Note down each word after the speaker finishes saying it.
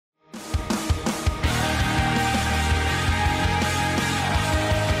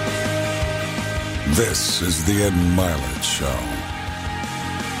This is the Ed Milet Show.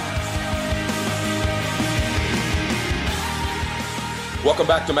 Welcome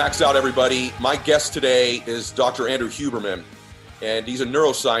back to Max Out, everybody. My guest today is Dr. Andrew Huberman, and he's a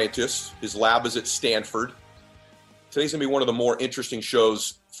neuroscientist. His lab is at Stanford. Today's going to be one of the more interesting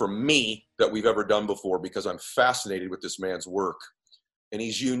shows for me that we've ever done before because I'm fascinated with this man's work. And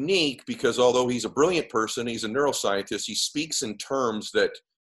he's unique because although he's a brilliant person, he's a neuroscientist, he speaks in terms that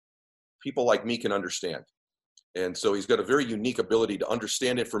people like me can understand. And so he's got a very unique ability to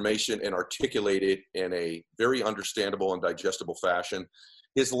understand information and articulate it in a very understandable and digestible fashion.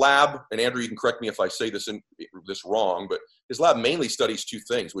 His lab, and Andrew, you can correct me if I say this wrong, but his lab mainly studies two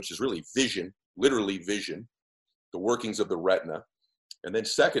things, which is really vision, literally vision, the workings of the retina, and then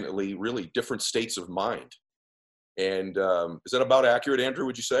secondly, really different states of mind. And is that about accurate, Andrew,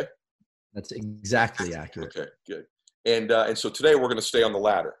 would you say? That's exactly accurate. Okay, good. And so today we're going to stay on the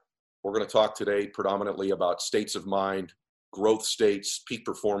latter. We're going to talk today predominantly about states of mind, growth states, peak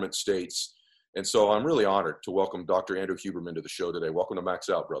performance states. And so I'm really honored to welcome Dr. Andrew Huberman to the show today. Welcome to Max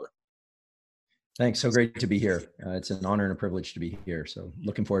Out, brother. Thanks. So great to be here. It's an honor and a privilege to be here. So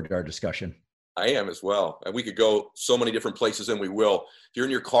looking forward to our discussion. I am as well. And we could go so many different places, and we will. If you're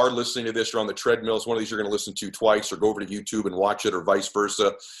in your car listening to this or on the treadmill, it's one of these you're going to listen to twice, or go over to YouTube and watch it, or vice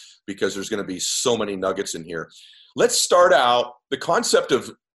versa, because there's going to be so many nuggets in here. Let's start out the concept of,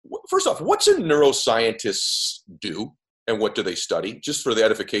 first off, what's a neuroscientist do and what do they study, just for the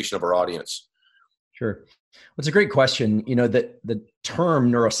edification of our audience? Sure. Well, it's a great question. You know, the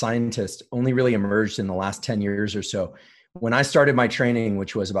term neuroscientist only really emerged in the last 10 years or so. When I started my training,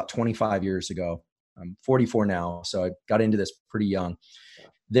 which was about 25 years ago, I'm 44 now, so I got into this pretty young.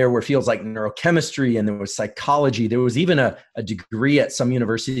 There were fields like neurochemistry, and there was psychology. There was even a degree at some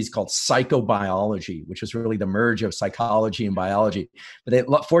universities called psychobiology, which was really the merge of psychology and biology.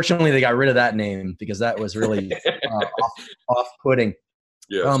 But fortunately, they got rid of that name because that was really off-putting.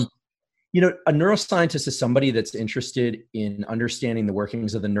 Yes. You know, a neuroscientist is somebody that's interested in understanding the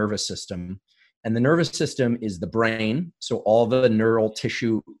workings of the nervous system. And the nervous system is the brain, so all the neural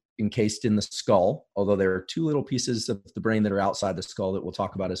tissue encased in the skull, although there are two little pieces of the brain that are outside the skull that we'll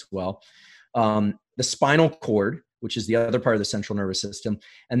talk about as well. The spinal cord, which is the other part of the central nervous system,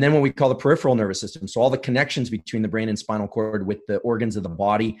 and then what we call the peripheral nervous system. So all the connections between the brain and spinal cord with the organs of the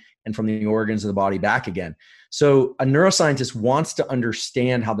body and from the organs of the body back again. So a neuroscientist wants to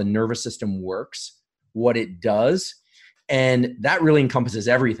understand how the nervous system works, what it does, and that really encompasses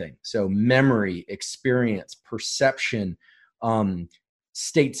everything. So memory, experience, perception,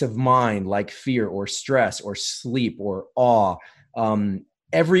 states of mind like fear or stress or sleep or awe.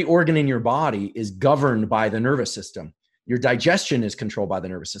 Every organ in your body is governed by the nervous system. Your digestion is controlled by the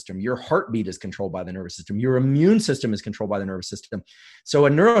nervous system. Your heartbeat is controlled by the nervous system. Your immune system is controlled by the nervous system. So a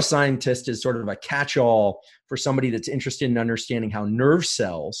neuroscientist is sort of a catch-all for somebody that's interested in understanding how nerve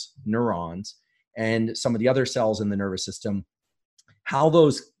cells, neurons, and some of the other cells in the nervous system, how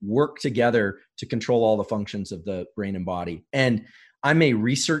those work together to control all the functions of the brain and body. And I'm a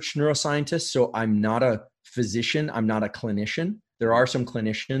research neuroscientist, so I'm not a physician. I'm not a clinician. There are some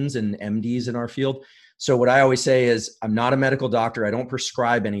clinicians and MDs in our field. So what I always say is I'm not a medical doctor. I don't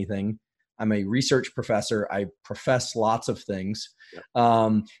prescribe anything. I'm a research professor. I profess lots of things.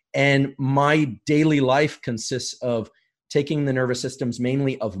 And my daily life consists of taking the nervous systems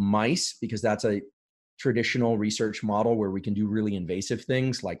mainly of mice, because that's a traditional research model where we can do really invasive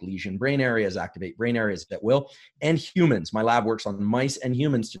things like lesion brain areas, activate brain areas at will, and humans. My lab works on mice and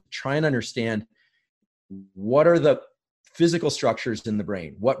humans to try and understand what are the physical structures in the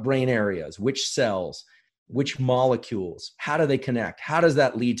brain, what brain areas, which cells, which molecules, how do they connect? How does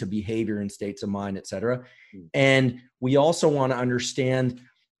that lead to behavior and states of mind, et cetera? And we also want to understand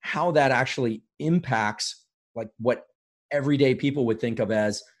how that actually impacts like what everyday people would think of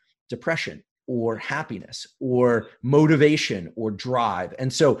as depression or happiness or motivation or drive.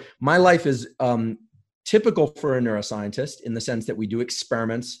 And so my life is typical for a neuroscientist in the sense that we do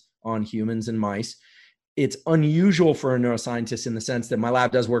experiments on humans and mice. It's unusual for a neuroscientist in the sense that my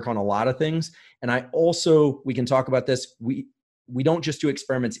lab does work on a lot of things. And I also, we can talk about this, we don't just do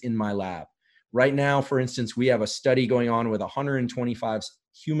experiments in my lab. Right now, for instance, we have a study going on with 125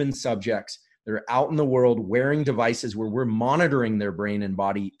 human subjects that are out in the world wearing devices where we're monitoring their brain and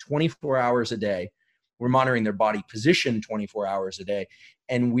body 24 hours a day. We're monitoring their body position 24 hours a day.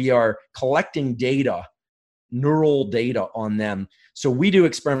 And we are collecting data, neural data on them. So we do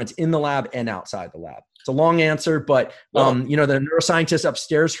experiments in the lab and outside the lab. It's a long answer, but you know, the neuroscientist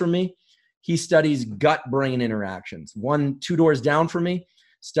upstairs from me, he studies gut-brain interactions. 2 doors down from me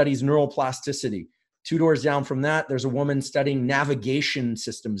studies neural plasticity. 2 doors down from that, there's a woman studying navigation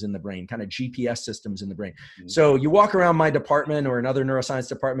systems in the brain, kind of GPS systems in the brain. So you walk around my department or another neuroscience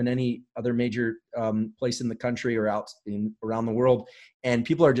department, any other major place in the country or around the world, and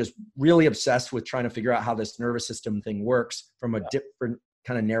people are just really obsessed with trying to figure out how this nervous system thing works from a different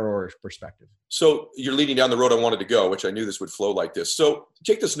kind of narrower perspective. So you're leading down the road I wanted to go, which I knew this would flow like this. So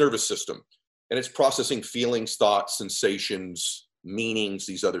take this nervous system, and it's processing feelings, thoughts, sensations, meanings,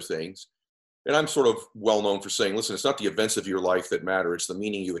 these other things. And I'm sort of well known for saying, listen, it's not the events of your life that matter. It's the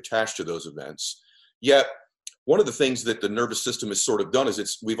meaning you attach to those events. Yet, one of the things that the nervous system has sort of done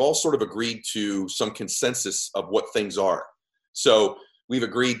is we've all sort of agreed to some consensus of what things are. So we've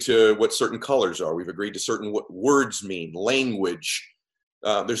agreed to what certain colors are. We've agreed to certain what words mean, language.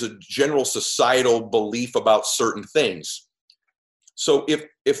 There's a general societal belief about certain things. So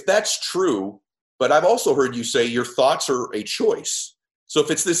if that's true, but I've also heard you say your thoughts are a choice. So if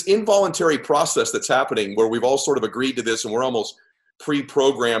it's this involuntary process that's happening where we've all sort of agreed to this and we're almost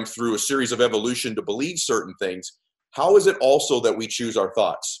pre-programmed through a series of evolution to believe certain things, how is it also that we choose our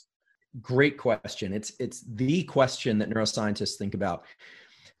thoughts? Great question. It's the question that neuroscientists think about.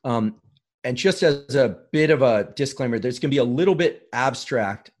 And just as a bit of a disclaimer, there's going to be a little bit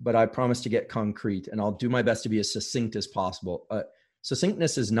abstract, but I promise to get concrete, and I'll do my best to be as succinct as possible.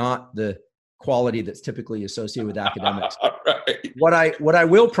 Succinctness is not the quality that's typically associated with academics. Right. What I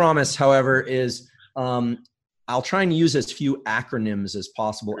will promise, however, is I'll try and use as few acronyms as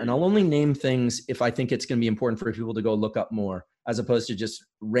possible, and I'll only name things if I think it's going to be important for people to go look up more, as opposed to just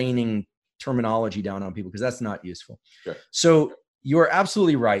raining terminology down on people, because that's not useful. Okay. So you're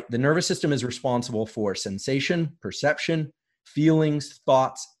absolutely right. The nervous system is responsible for sensation, perception, feelings,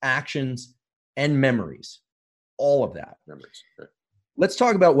 thoughts, actions, and memories. All of that. Memories. Okay. Let's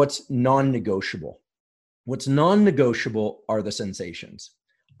talk about what's non-negotiable. What's non-negotiable are the sensations.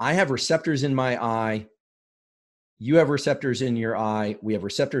 I have receptors in my eye. You have receptors in your eye. We have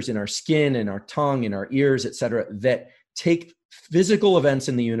receptors in our skin, in our tongue, in our ears, et cetera, that take physical events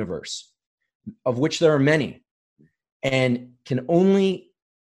in the universe, of which there are many, and can only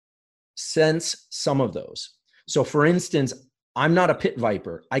sense some of those. So for instance, I'm not a pit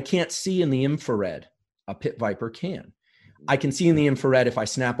viper. I can't see in the infrared. A pit viper can. I can see in the infrared if I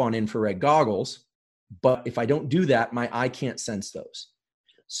snap on infrared goggles, but if I don't do that, my eye can't sense those.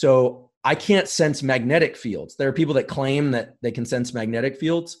 So I can't sense magnetic fields. There are people that claim that they can sense magnetic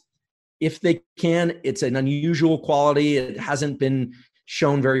fields. If they can, it's an unusual quality. It hasn't been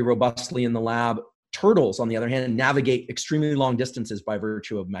shown very robustly in the lab. Turtles, on the other hand, navigate extremely long distances by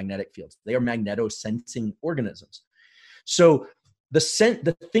virtue of magnetic fields. They are magnetosensing organisms. So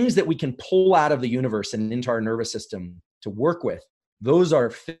the things that we can pull out of the universe and into our nervous system to work with, those are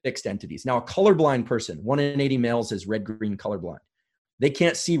fixed entities. Now, a colorblind person, 1 in 80 males is red-green colorblind. They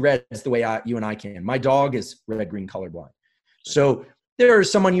can't see reds the way you and I can. My dog is red-green colorblind. So there are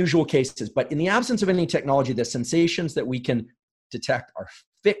some unusual cases, but in the absence of any technology, the sensations that we can detect are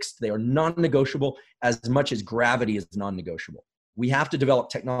fixed. They are non-negotiable, as much as gravity is non-negotiable. We have to develop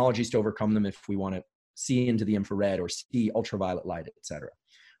technologies to overcome them if we want to see into the infrared or see ultraviolet light, et cetera.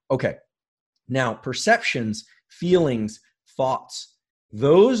 Okay. Now, perceptions, feelings, thoughts,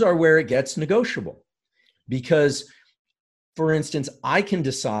 those are where it gets negotiable. Because, for instance, I can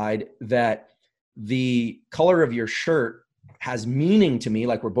decide that the color of your shirt has meaning to me,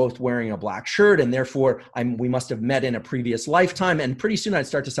 like we're both wearing a black shirt, and therefore we must have met in a previous lifetime, and pretty soon I'd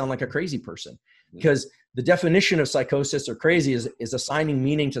start to sound like a crazy person. Because the definition of psychosis or crazy is assigning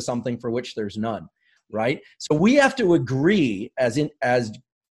meaning to something for which there's none, right? So we have to agree as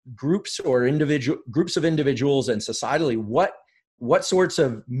groups or groups of individuals and societally what sorts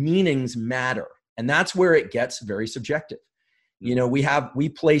of meanings matter. And that's where it gets very subjective. You know, we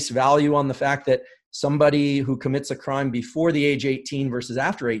place value on the fact that somebody who commits a crime before the age 18 versus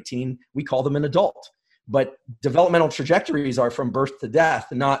after 18, we call them an adult. But developmental trajectories are from birth to death,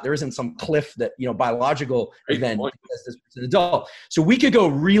 there isn't some cliff that, biological event as this person adult. So we could go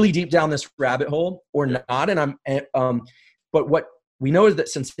really deep down this rabbit hole or not. But what we know is that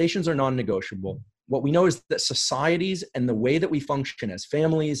sensations are non-negotiable. What we know is that societies and the way that we function as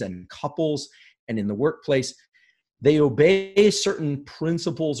families and couples and in the workplace, they obey certain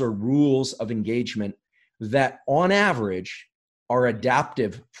principles or rules of engagement that on average are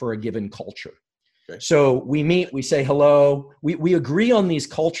adaptive for a given culture. Okay. So we meet, we say hello, we agree on these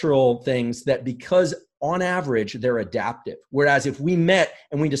cultural things that because on average they're adaptive. Whereas if we met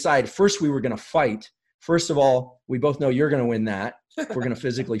and we decided first we were going to fight, first of all, we both know you're going to win that. We're going to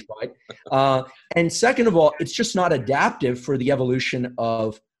physically fight. And second of all, it's just not adaptive for the evolution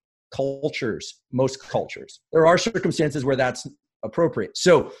of cultures, most cultures. There are circumstances where that's appropriate.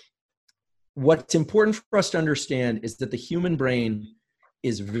 So what's important for us to understand is that the human brain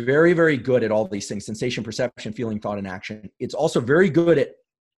is very, very good at all these things: sensation, perception, feeling, thought, and action. It's also very good at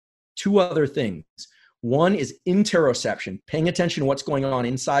two other things. One is interoception, paying attention to what's going on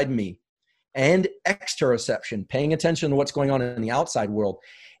inside me, and exteroception, paying attention to what's going on in the outside world,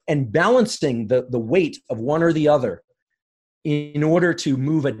 and balancing the weight of one or the other in order to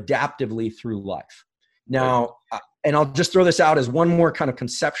move adaptively through life. Now, and I'll just throw this out as one more kind of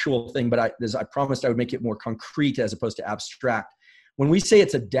conceptual thing, but I promised I would make it more concrete as opposed to abstract. When we say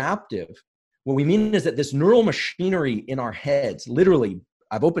it's adaptive, what we mean is that this neural machinery in our heads, literally,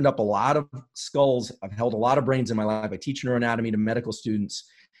 I've opened up a lot of skulls. I've held a lot of brains in my life. I teach neuroanatomy to medical students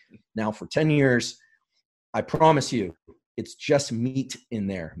now for 10 years. I promise you, it's just meat in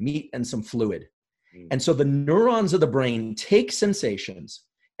there, meat and some fluid. And so the neurons of the brain take sensations,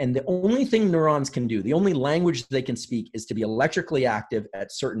 and the only thing neurons can do, the only language they can speak, is to be electrically active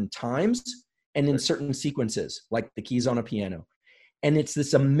at certain times and in certain sequences, like the keys on a piano. And it's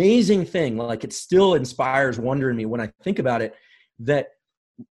this amazing thing, like it still inspires wonder in me when I think about it, that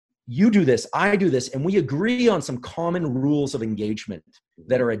you do this, I do this, and we agree on some common rules of engagement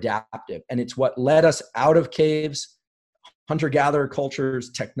that are adaptive. And it's what led us out of caves, hunter-gatherer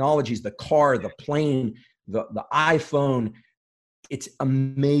cultures, technologies, the car, the plane, the iPhone. It's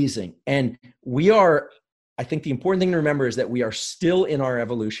amazing. And I think the important thing to remember is that we are still in our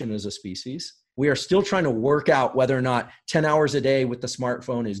evolution as a species. We are still trying to work out whether or not 10 hours a day with the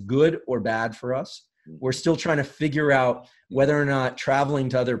smartphone is good or bad for us. We're still trying to figure out whether or not traveling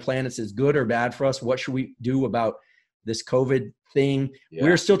to other planets is good or bad for us. What should we do about this COVID thing? Yeah.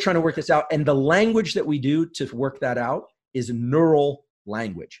 We're still trying to work this out. And the language that we do to work that out is neural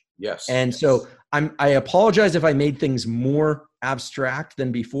language. Yes. And so I apologize if I made things more abstract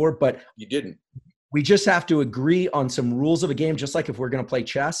than before, but you didn't. We just have to agree on some rules of a game. Just like if we're going to play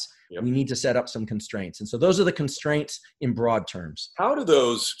chess, we need to set up some constraints. And so those are the constraints in broad terms. How do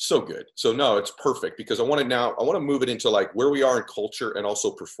those, so good. So no, it's perfect, because I want to move it into like where we are in culture and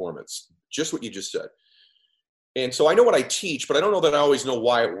also performance, just what you just said. And so I know what I teach, but I don't know that I always know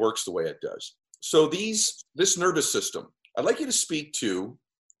why it works the way it does. So this nervous system, I'd like you to speak to,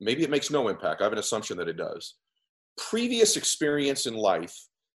 maybe it makes no impact, I have an assumption that it does, previous experience in life,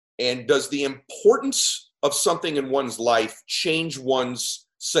 and does the importance of something in one's life change one's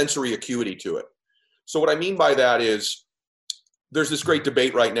sensory acuity to it? So what I mean by that is there's this great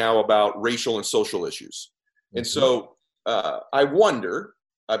debate right now about racial and social issues. And so I've wondered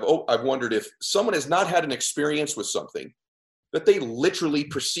if someone has not had an experience with something, that they literally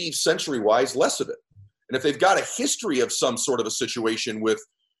perceive sensory-wise less of it. And if they've got a history of some sort of a situation with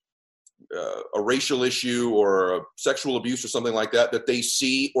a racial issue or a sexual abuse or something like that, that they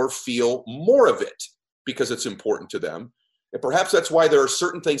see or feel more of it because it's important to them. And perhaps that's why there are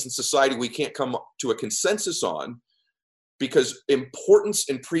certain things in society we can't come to a consensus on, because importance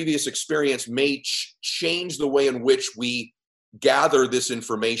in previous experience may change the way in which we gather this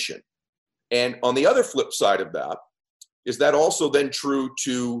information. And on the other flip side of that, is that also then true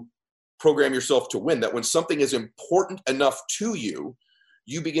to program yourself to win? That when something is important enough to you,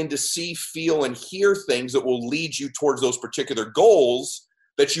 you begin to see, feel, and hear things that will lead you towards those particular goals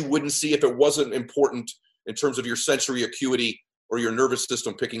that you wouldn't see if it wasn't important in terms of your sensory acuity or your nervous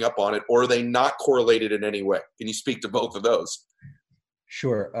system picking up on it? Or are they not correlated in any way? Can you speak to both of those?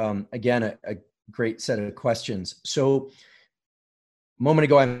 Sure. Again, a great set of questions. So a moment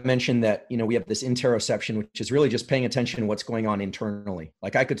ago, I mentioned that, we have this interoception, which is really just paying attention to what's going on internally.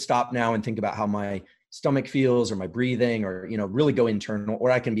 Like I could stop now and think about how my stomach feels or my breathing, or, really go internal,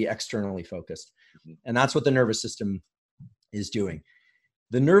 or I can be externally focused. And that's what the nervous system is doing.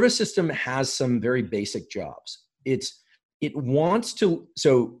 The nervous system has some very basic jobs. It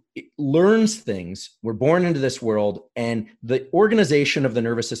learns things. We're born into this world, and the organization of the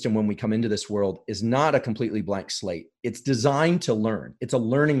nervous system when we come into this world is not a completely blank slate. It's designed to learn. It's a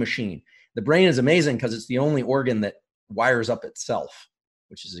learning machine. The brain is amazing because it's the only organ that wires up itself,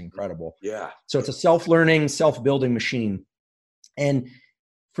 which is incredible. Yeah. So it's a self-learning, self-building machine. And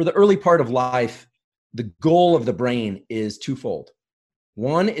for the early part of life, the goal of the brain is twofold.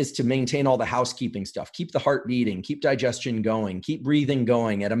 One is to maintain all the housekeeping stuff, keep the heart beating, keep digestion going, keep breathing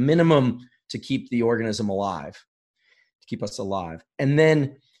going, at a minimum to keep the organism alive, to keep us alive. And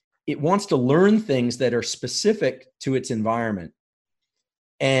then it wants to learn things that are specific to its environment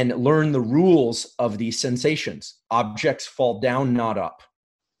and learn the rules of these sensations. Objects fall down, not up,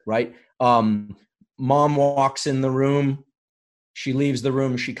 right? Mom walks in the room, she leaves the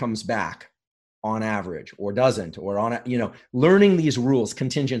room, she comes back on average, or doesn't, or learning these rules,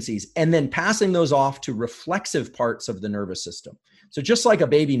 contingencies, and then passing those off to reflexive parts of the nervous system. So just like a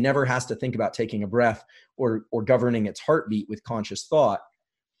baby never has to think about taking a breath or governing its heartbeat with conscious thought,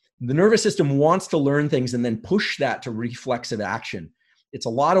 the nervous system wants to learn things and then push that to reflexive action. It's a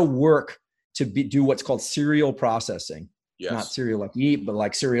lot of work to do what's called serial processing. Yes. Not cereal like you eat, but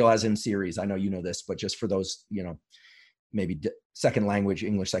like serial as in series. I know you know this, but just for those, maybe second language,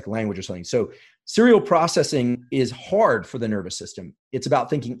 English second language or something. So serial processing is hard for the nervous system. It's about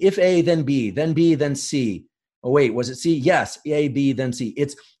thinking if A, then B, then C. Oh, wait, was it C? Yes, A, B, then C.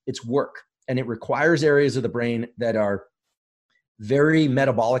 It's work, and it requires areas of the brain that are very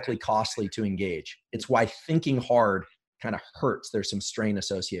metabolically costly to engage. It's why thinking hard kind of hurts. There's some strain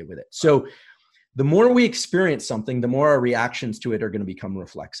associated with it. So the more we experience something, the more our reactions to it are going to become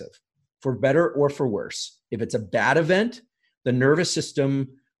reflexive, for better or for worse. If it's a bad event, the nervous system,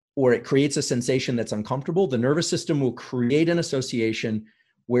 or it creates a sensation that's uncomfortable, the nervous system will create an association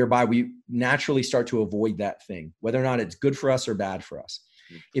whereby we naturally start to avoid that thing, whether or not it's good for us or bad for us.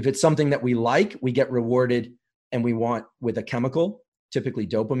 If it's something that we like, we get rewarded and we want with a chemical, typically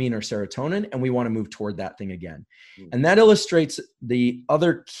dopamine or serotonin, and we want to move toward that thing again. And that illustrates the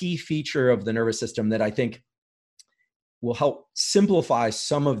other key feature of the nervous system that I think will help simplify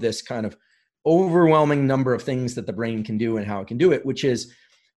some of this kind of overwhelming number of things that the brain can do and how it can do it, which is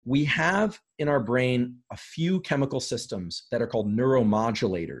we have in our brain a few chemical systems that are called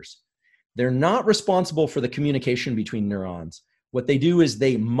neuromodulators. They're not responsible for the communication between neurons. What they do is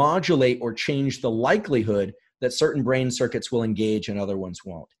they modulate or change the likelihood that certain brain circuits will engage and other ones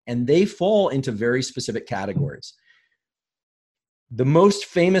won't. And they fall into very specific categories. The most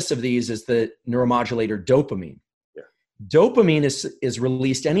famous of these is the neuromodulator dopamine. Yeah. Dopamine is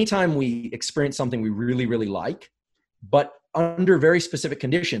released anytime we experience something we really, really like, but under very specific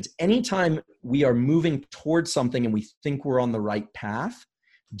conditions. Anytime we are moving towards something and we think we're on the right path,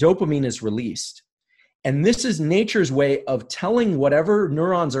 dopamine is released. And this is nature's way of telling whatever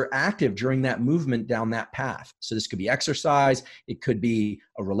neurons are active during that movement down that path. So this could be exercise, it could be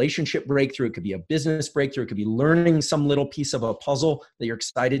a relationship breakthrough, it could be a business breakthrough, it could be learning some little piece of a puzzle that you're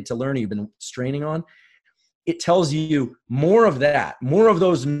excited to learn, you've been straining on. It tells you more of that, more of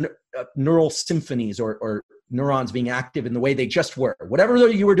those neural symphonies or neurons being active in the way they just were. Whatever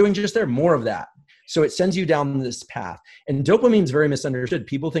you were doing just there, more of that. So it sends you down this path. And dopamine is very misunderstood.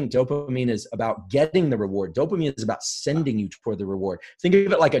 People think dopamine is about getting the reward. Dopamine is about sending you toward the reward. Think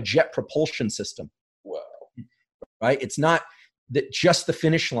of it like a jet propulsion system. Wow. Right? It's not just the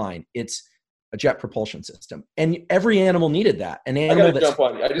finish line. It's a jet propulsion system. And every animal needed that. An animal I got to jump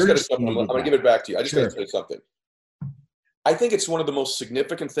on you. I just got to jump on. I'm going to give it back to you. I just got to say something. I think it's one of the most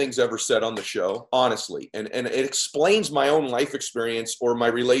significant things ever said on the show, honestly, and it explains my own life experience or my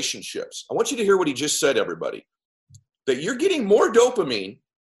relationships. I want you to hear what he just said, everybody, that you're getting more dopamine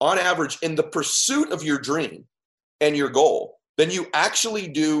on average in the pursuit of your dream and your goal than you actually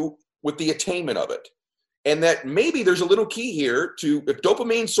do with the attainment of it. And that maybe there's a little key here to, if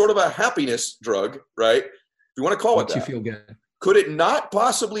dopamine's sort of a happiness drug, right? If you want to call it that. Makes you feel good. Could it not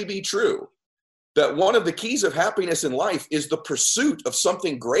possibly be true that one of the keys of happiness in life is the pursuit of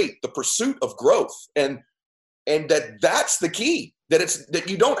something great, the pursuit of growth, and that's the key, that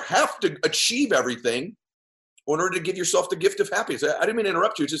you don't have to achieve everything in order to give yourself the gift of happiness. I didn't mean to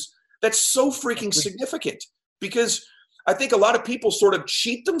interrupt you. It's just, that's so freaking significant, because I think a lot of people sort of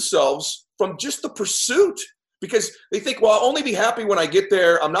cheat themselves from just the pursuit, because they think, well, I'll only be happy when I get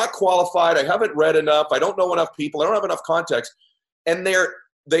there. I'm not qualified. I haven't read enough. I don't know enough people. I don't have enough context. And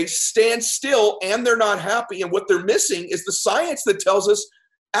they stand still and they're not happy. And what they're missing is the science that tells us,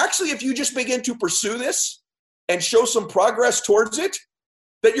 actually, if you just begin to pursue this and show some progress towards it,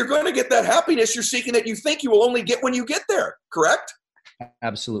 that you're going to get that happiness you're seeking that you think you will only get when you get there. Correct?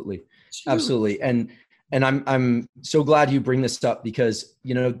 Absolutely. Absolutely. And I'm so glad you bring this up, because,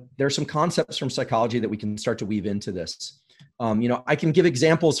 there's some concepts from psychology that we can start to weave into this. I can give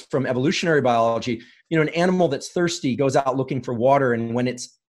examples from evolutionary biology. An animal that's thirsty goes out looking for water, and when it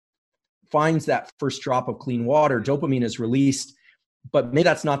finds that first drop of clean water, dopamine is released. But maybe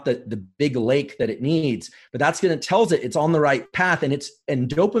that's not the big lake that it needs, but that's going to tells it it's on the right path, and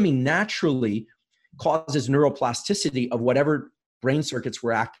dopamine naturally causes neuroplasticity of whatever brain circuits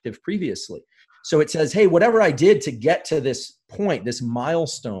were active previously. So it says, hey, whatever I did to get to this point, this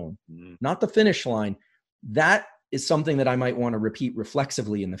milestone, not the finish line, that is something that I might want to repeat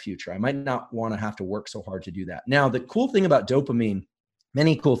reflexively in the future. I might not want to have to work so hard to do that. Now, the cool thing about dopamine,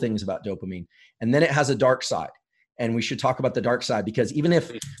 many cool things about dopamine, and then it has a dark side. And we should talk about the dark side, because even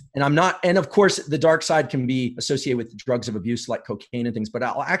if, and of course, the dark side can be associated with drugs of abuse like cocaine and things, but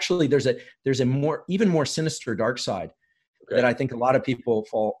actually there's a even more sinister dark side that I think a lot of people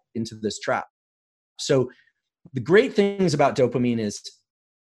fall into this trap. So The great things about dopamine is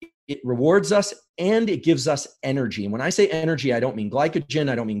it rewards us and it gives us energy. And when I say energy, I don't mean glycogen,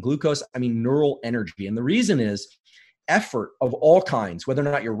 I don't mean glucose, I mean neural energy. And the reason is effort of all kinds, whether or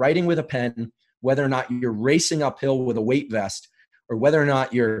not you're writing with a pen, whether or not you're racing uphill with a weight vest, or whether or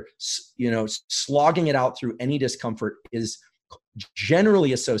not you're, slogging it out through any discomfort, is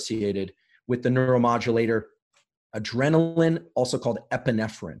generally associated with the neuromodulator adrenaline, also called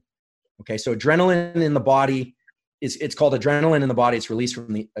epinephrine. Okay, so adrenaline in the body it's called adrenaline in the body. It's released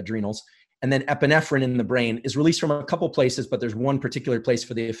from the adrenals. And then epinephrine in the brain is released from a couple places, but there's one particular place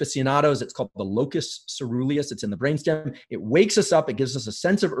for the aficionados. It's called the locus ceruleus. It's in the brainstem. It wakes us up. It gives us a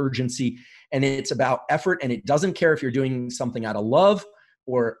sense of urgency, and it's about effort. And it doesn't care if you're doing something out of love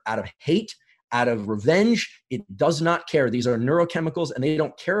or out of hate, out of revenge. It does not care. These are neurochemicals, and they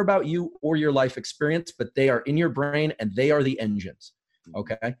don't care about you or your life experience, but they are in your brain, and they are the engines.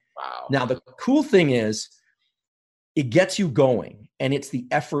 Okay. Wow. Now, the cool thing is, it gets you going, and it's the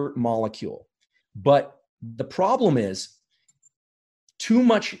effort molecule. But the problem is too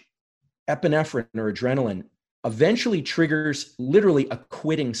much epinephrine or adrenaline eventually triggers literally a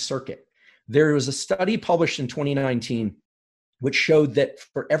quitting circuit. There was a study published in 2019 which showed that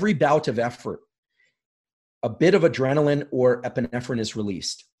for every bout of effort, a bit of adrenaline or epinephrine is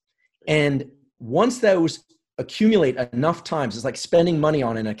released. And once those accumulate enough times, it's like spending money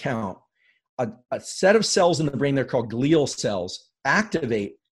on an account, a set of cells in the brain, they're called glial cells,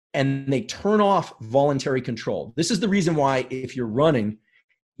 activate, and they turn off voluntary control. This is the reason why if you're running,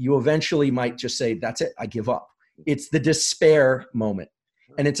 you eventually might just say, that's it, I give up. It's the despair moment,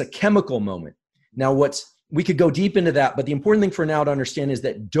 and it's a chemical moment. Now, we could go deep into that, but the important thing for now to understand is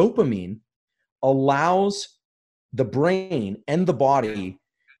that dopamine allows the brain and the body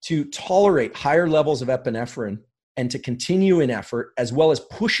to tolerate higher levels of epinephrine and to continue in effort, as well as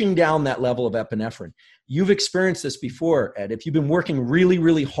pushing down that level of epinephrine. You've experienced this before, Ed. If you've been working really,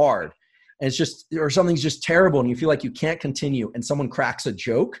 really hard and it's just, or something's just terrible and you feel like you can't continue, and someone cracks a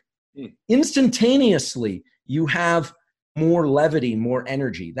joke, instantaneously you have more levity, more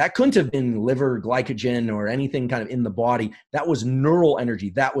energy. That couldn't have been liver glycogen or anything kind of in the body. That was neural energy.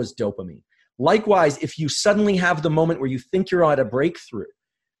 That was dopamine. Likewise, if you suddenly have the moment where you think you're at a breakthrough,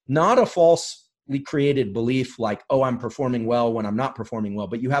 not a falsely created belief like, oh, I'm performing well when I'm not performing well,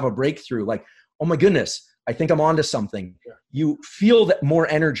 but you have a breakthrough like, oh my goodness, I think I'm onto something. Yeah. You feel that more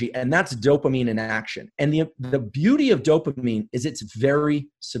energy, and that's dopamine in action. And the beauty of dopamine is it's very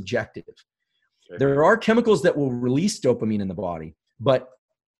subjective. Okay. There are chemicals that will release dopamine in the body, but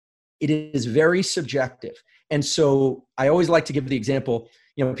it is very subjective. And so I always like to give the example,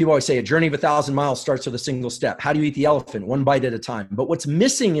 people always say a journey of 1,000 miles starts with a single step. How do you eat the elephant? One bite at a time. But what's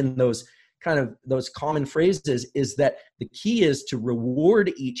missing in those common phrases is that the key is to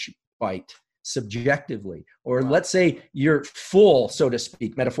reward each bite subjectively. Or let's say you're full, so to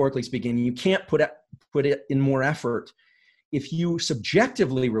speak, metaphorically speaking, you can't put it in more effort. If you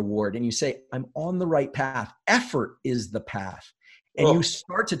subjectively reward and you say, I'm on the right path, effort is the path. And you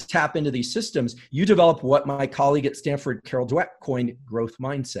start to tap into these systems, you develop what my colleague at Stanford, Carol Dweck, coined growth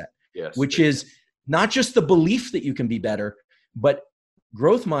mindset, which is not just the belief that you can be better, but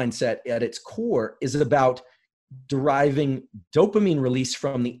growth mindset at its core is about deriving dopamine release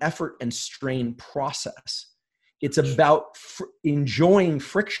from the effort and strain process. It's about enjoying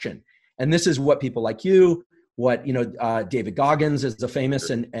friction. And this is what people like you, David Goggins is a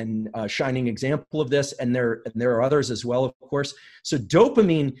famous and shining example of this. And there are others as well, of course. So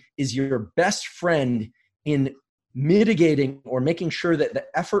dopamine is your best friend in mitigating or making sure that the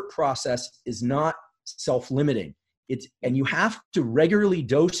effort process is not self-limiting. And you have to regularly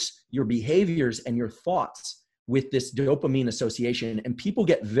dose your behaviors and your thoughts with this dopamine association. And people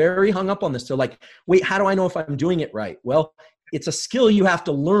get very hung up on this. They're like, wait, how do I know if I'm doing it right? Well, it's a skill you have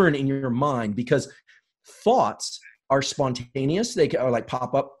to learn in your mind, because thoughts are spontaneous. They are like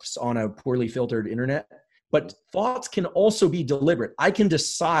pop-ups on a poorly filtered internet, but thoughts can also be deliberate. I can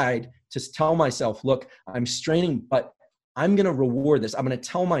decide to tell myself, look, I'm straining, but I'm going to reward this. I'm going to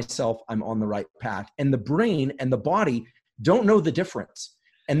tell myself I'm on the right path. And the brain and the body don't know the difference.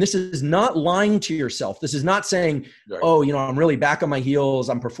 And this is not lying to yourself. This is not saying, oh, I'm really back on my heels,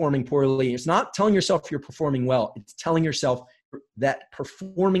 I'm performing poorly. It's not telling yourself you're performing well. It's telling yourself that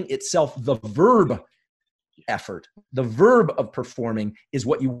performing itself, the verb effort, the verb of performing, is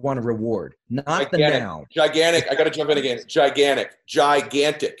what you want to reward, not the noun. Gigantic. I got to jump in again.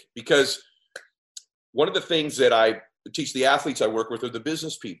 Gigantic. Because one of the things that I teach the athletes I work with are the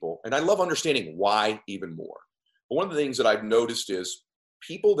business people. And I love understanding why even more. But one of the things that I've noticed is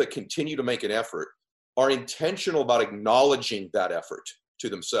people that continue to make an effort are intentional about acknowledging that effort to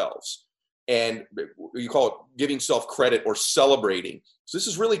themselves. and you call it giving self credit or celebrating. So this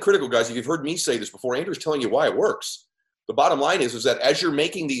is really critical, guys. If you've heard me say this before, Andrew's telling you why it works. The bottom line is that as you're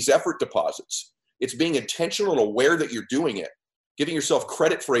making these effort deposits, it's being intentional and aware that you're doing it. Giving yourself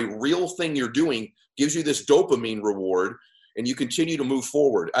credit for a real thing you're doing gives you this dopamine reward, and you continue to move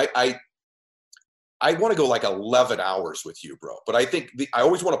forward. I want to go like 11 hours with you, bro. But I think I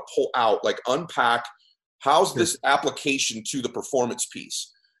always want to pull out, like unpack, how's this application to the performance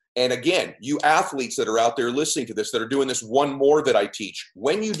piece? And again, you athletes that are out there listening to this, that are doing this one more that I teach,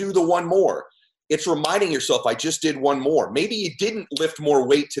 when you do the one more, it's reminding yourself, I just did one more. Maybe you didn't lift more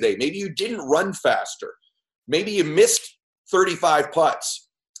weight today. Maybe you didn't run faster. Maybe you missed 35 putts.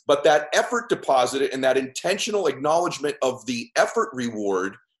 But that effort deposit and that intentional acknowledgement of the effort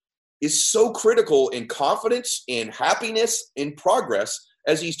reward is so critical in confidence, in happiness, in progress,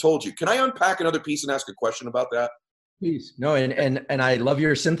 as he's told you. Can I unpack another piece and ask a question about that? Please. No, and I love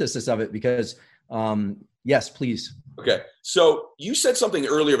your synthesis of it because, yes, please. Okay. So you said something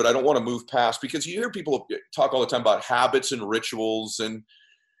earlier, but I don't want to move past, because you hear people talk all the time about habits and rituals and,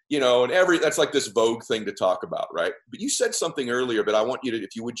 and that's like this vogue thing to talk about, right? But you said something earlier, but I want you to,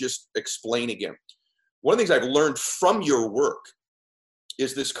 if you would just explain again. One of the things I've learned from your work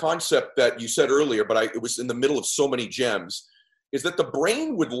is this concept that you said earlier, but it was in the middle of so many gems, is that the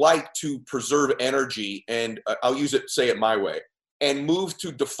brain would like to preserve energy, and I'll say it my way, and move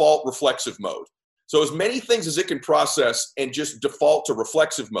to default reflexive mode. So as many things as it can process and just default to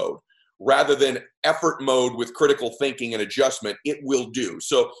reflexive mode, rather than effort mode with critical thinking and adjustment, it will do.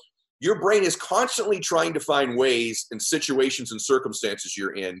 So your brain is constantly trying to find ways in situations and circumstances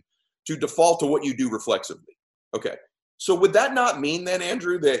you're in to default to what you do reflexively. Okay. So would that not mean then,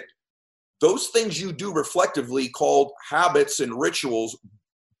 Andrew, that those things you do reflectively, called habits and rituals,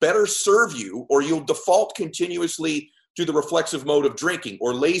 better serve you, or you'll default continuously to the reflexive mode of drinking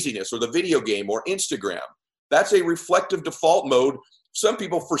or laziness or the video game or Instagram? That's a reflective default mode. Some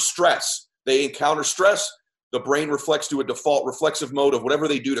people, for stress, they encounter stress, the brain reflects to a default reflexive mode of whatever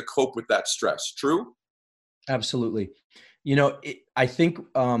they do to cope with that stress. True? Absolutely. I think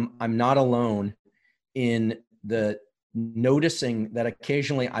I'm not alone in the noticing that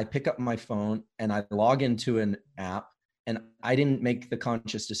occasionally I pick up my phone and I log into an app and I didn't make the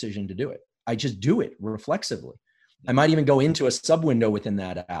conscious decision to do it. I just do it reflexively. I might even go into a sub window within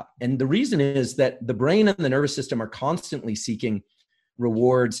that app. And the reason is that the brain and the nervous system are constantly seeking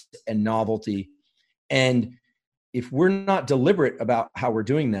rewards and novelty. And if we're not deliberate about how we're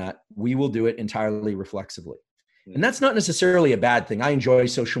doing that, we will do it entirely reflexively. And that's not necessarily a bad thing. I enjoy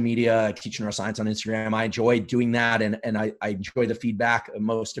social media. I teach neuroscience on Instagram. I enjoy doing that. And I enjoy the feedback of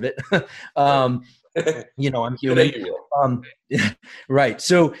most of it. I'm human. Right.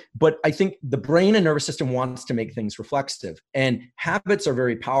 So, but I think the brain and nervous system wants to make things reflexive, and habits are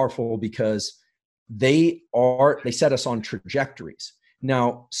very powerful because they set us on trajectories.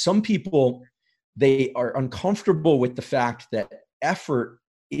 Now, some people, they are uncomfortable with the fact that effort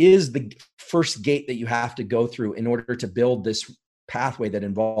is the first gate that you have to go through in order to build this pathway that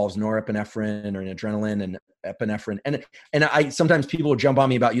involves norepinephrine or adrenaline and epinephrine. And I sometimes people will jump on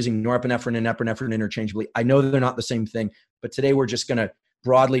me about using norepinephrine and epinephrine interchangeably. I know they're not the same thing, but today we're just going to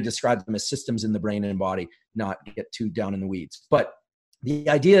broadly describe them as systems in the brain and body, not get too down in the weeds. But the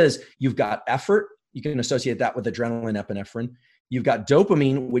idea is you've got effort. You can associate that with adrenaline, epinephrine. You've got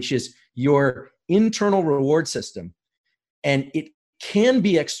dopamine, which is your internal reward system, and it can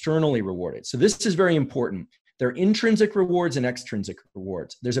be externally rewarded. So this is very important. There are intrinsic rewards and extrinsic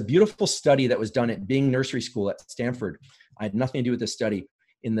rewards. There's a beautiful study that was done at Bing Nursery School at Stanford. I had nothing to do with this study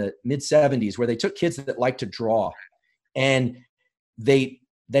in the mid-70s, where they took kids that like to draw, and they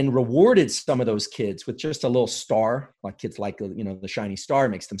then rewarded some of those kids with just a little star, like kids like, the shiny star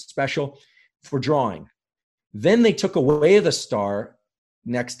makes them special, for drawing. Then they took away the star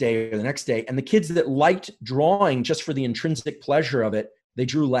next day or the next day, and the kids that liked drawing just for the intrinsic pleasure of it, they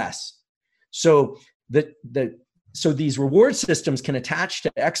drew less. So so these reward systems can attach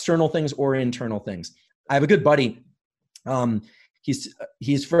to external things or internal things. I have a good buddy.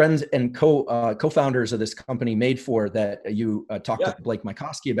 He's friends and co-founders of this company Made For that you talked to Blake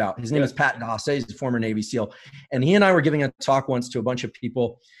Mycoskie about. His name is Pat Dossey. He's a former Navy SEAL. And he and I were giving a talk once to a bunch of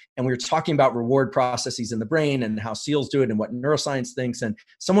people, and we were talking about reward processes in the brain and how SEALs do it and what neuroscience thinks. And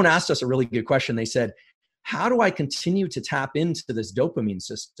someone asked us a really good question. They said, how do I continue to tap into this dopamine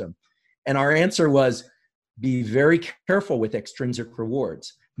system? And our answer was, be very careful with extrinsic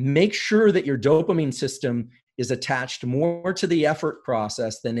rewards. Make sure that your dopamine system is attached more to the effort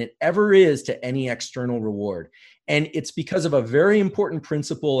process than it ever is to any external reward. And it's because of a very important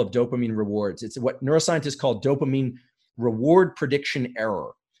principle of dopamine rewards. It's what neuroscientists call dopamine reward prediction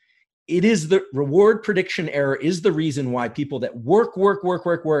error. it is the reward prediction error is the reason why people that work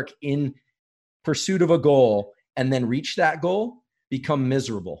in pursuit of a goal and then reach that goal become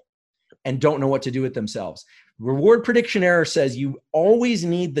miserable and don't know what to do with themselves. Reward prediction error says you always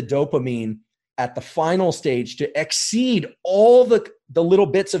need the dopamine at the final stage to exceed all the little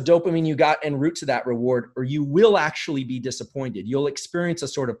bits of dopamine you got en route to that reward, or you will actually be disappointed. You'll experience a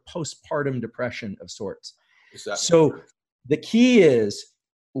sort of postpartum depression of sorts. So the key is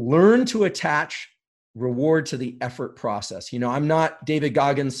learn to attach reward to the effort process. I'm not David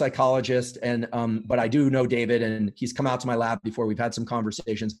Goggins' psychologist, but I do know David, and he's come out to my lab before. We've had some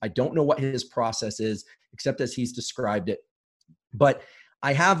conversations. I don't know what his process is, except as he's described it. But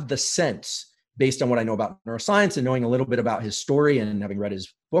I have the sense, based on what I know about neuroscience and knowing a little bit about his story and having read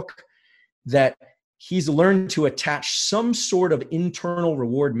his book, that he's learned to attach some sort of internal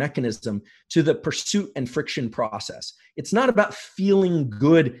reward mechanism to the pursuit and friction process. It's not about feeling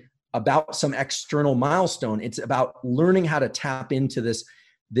good about some external milestone. It's about learning how to tap into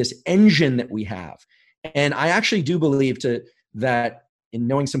this engine that we have. And I actually do believe that in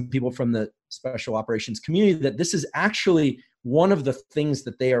knowing some people from the special operations community, that this is actually one of the things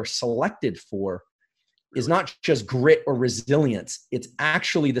that they are selected for is not just grit or resilience. It's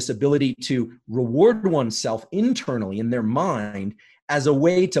actually this ability to reward oneself internally in their mind as a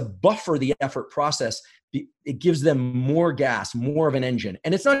way to buffer the effort process. It gives them more gas, more of an engine.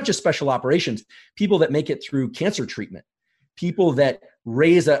 And it's not just special operations. People that make it through cancer treatment, people that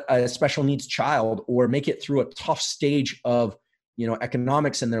raise a special needs child or make it through a tough stage of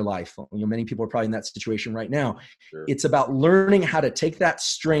economics in their life. Many people are probably in that situation right now. Sure. It's about learning how to take that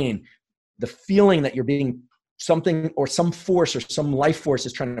strain, the feeling that you're being something or some force or some life force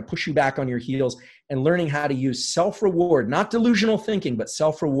is trying to push you back on your heels, and learning how to use self-reward, not delusional thinking, but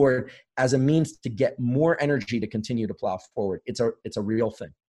self-reward as a means to get more energy to continue to plow forward. It's a real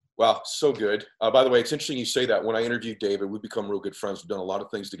thing. Wow, so good. By the way, it's interesting you say that. When I interviewed David, we've become real good friends. We've done a lot of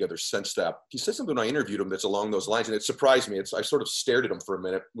things together since that. He said something when I interviewed him that's along those lines, and it surprised me. I sort of stared at him for a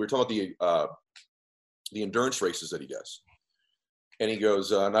minute. We were talking about the endurance races that he does. And he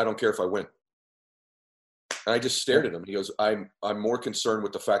goes, and I don't care if I win. And I just stared at him. He goes, I'm more concerned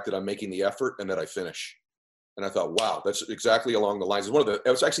with the fact that I'm making the effort and that I finish. And I thought, wow, that's exactly along the lines. It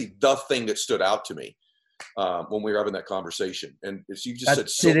was actually the thing that stood out to me when we were having that conversation. And as you just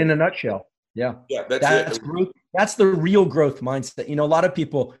that's said, it in a nutshell. Yeah. Yeah, that's it. Growth. That's the real growth mindset. A lot of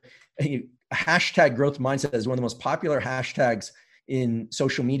people, hashtag growth mindset is one of the most popular hashtags in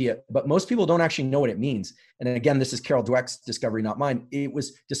social media, but most people don't actually know what it means. And again, this is Carol Dweck's discovery, not mine. It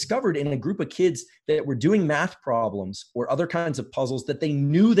was discovered in a group of kids that were doing math problems or other kinds of puzzles that they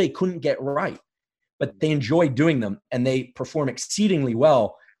knew they couldn't get right, but they enjoyed doing them, and they perform exceedingly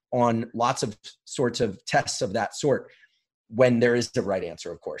well on lots of sorts of tests of that sort when there is the right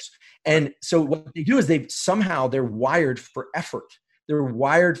answer, of course. And so what they do is they're wired for effort. They're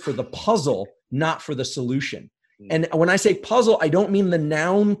wired for the puzzle, not for the solution. And when I say puzzle, I don't mean the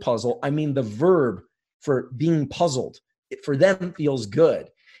noun puzzle. I mean the verb for being puzzled. It, for them, feels good.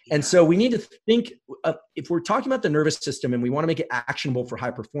 Yeah. And so we need to think, if we're talking about the nervous system and we want to make it actionable for high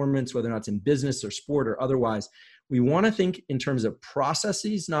performance, whether or not it's in business or sport or otherwise, we want to think in terms of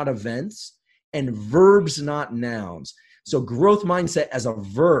processes, not events, and verbs, not nouns. So growth mindset as a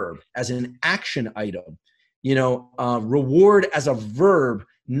verb, as an action item, reward as a verb,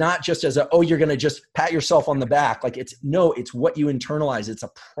 not just as you're going to just pat yourself on the back. It's what you internalize. It's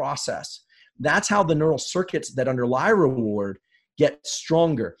a process. That's how the neural circuits that underlie reward get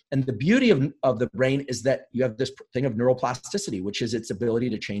stronger. And the beauty of the brain is that you have this thing of neuroplasticity, which is its ability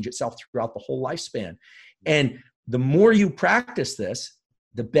to change itself throughout the whole lifespan. And the more you practice this,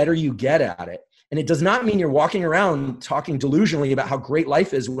 the better you get at it. And it does not mean you're walking around talking delusionally about how great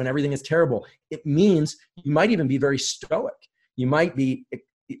life is when everything is terrible. It means you might even be very stoic. You might be,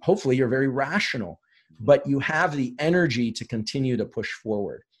 hopefully you're very rational, but you have the energy to continue to push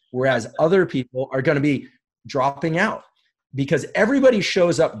forward. Whereas other people are going to be dropping out because everybody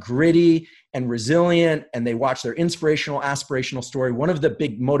shows up gritty and resilient, and they watch their inspirational, aspirational story. One of the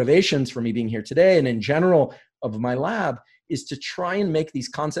big motivations for me being here today and in general of my lab is to try and make these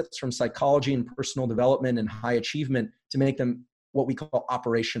concepts from psychology and personal development and high achievement to make them what we call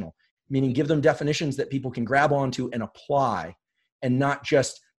operational, meaning give them definitions that people can grab onto and apply, and not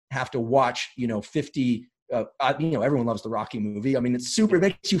just have to watch, 50, everyone loves the Rocky movie. I mean, it's super, it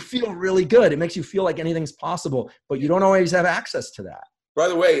makes you feel really good. It makes you feel like anything's possible, but you don't always have access to that. By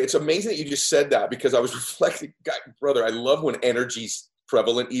the way, it's amazing that you just said that, because I was reflecting, God, brother, I love when energy's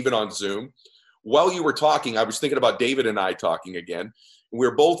prevalent, even on Zoom. While you were talking, I was thinking about David and I talking again. We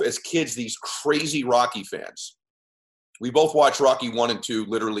were both, as kids, these crazy Rocky fans. We both watched Rocky 1 and 2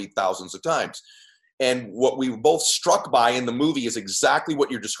 literally thousands of times. And what we were both struck by in the movie is exactly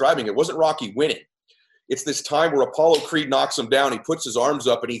what you're describing. It wasn't Rocky winning. It's this time where Apollo Creed knocks him down. He puts his arms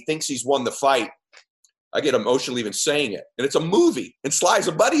up and he thinks he's won the fight. I get emotional even saying it. And it's a movie. And Sly's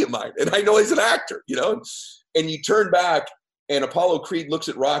a buddy of mine. And I know he's an actor, you know. And you turn back and Apollo Creed looks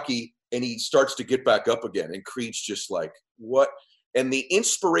at Rocky and he starts to get back up again. And Creed's just like, what? And the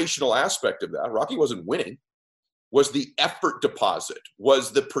inspirational aspect of that, Rocky wasn't winning, was the effort deposit,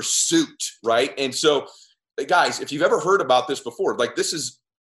 was the pursuit, right? And so, guys, if you've ever heard about this before, like this is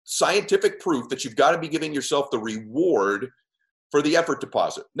scientific proof that you've got to be giving yourself the reward for the effort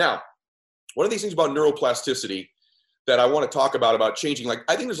deposit. Now, one of these things about neuroplasticity that I want to talk about changing, like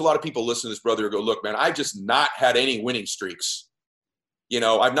I think there's a lot of people listening to this, brother, who go, look, man, I've just not had any winning streaks. You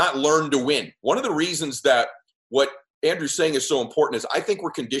know, I've not learned to win. One of the reasons that what Andrew's saying is so important is I think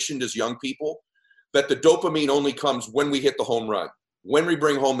we're conditioned as young people that the dopamine only comes when we hit the home run, when we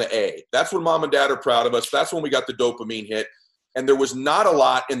bring home the A. That's when mom and dad are proud of us. That's when we got the dopamine hit. And there was not a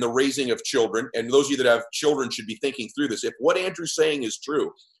lot in the raising of children. And those of you that have children should be thinking through this. If what Andrew's saying is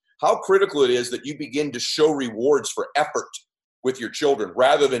true, how critical it is that you begin to show rewards for effort with your children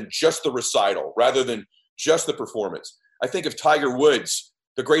rather than just the recital, rather than just the performance. I think of Tiger Woods,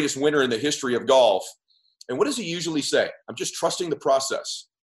 the greatest winner in the history of golf. And what does he usually say? I'm just trusting the process.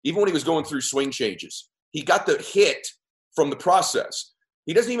 Even when he was going through swing changes, he got the hit from the process.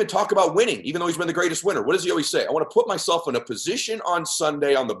 He doesn't even talk about winning, even though he's been the greatest winner. What does he always say? I want to put myself in a position on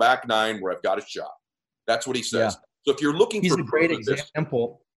Sunday on the back nine where I've got a shot. That's what he says. Yeah. So if you're looking he's for a great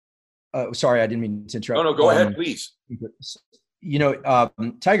example. Sorry, I didn't mean to interrupt. No, go ahead, please. You know,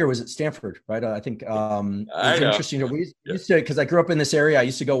 Tiger was at Stanford, right? I think it's interesting. We used to, because I grew up in this area, I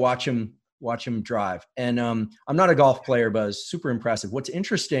used to go watch him drive. And I'm not a golf player, but it's super impressive. What's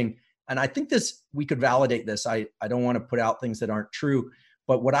interesting, and I think we could validate this. I don't want to put out things that aren't true,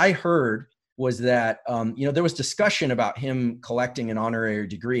 but what I heard was that, there was discussion about him collecting an honorary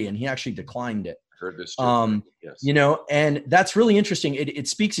degree and he actually declined it. I heard this too. Yes. And that's really interesting. It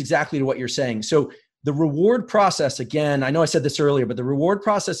speaks exactly to what you're saying. So the reward process, again, I know I said this earlier, but the reward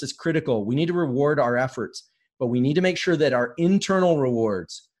process is critical. We need to reward our efforts, but we need to make sure that our internal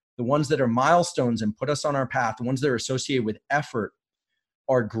rewards, the ones that are milestones and put us on our path, the ones that are associated with effort,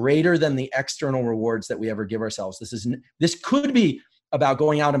 are greater than the external rewards that we ever give ourselves. This could be about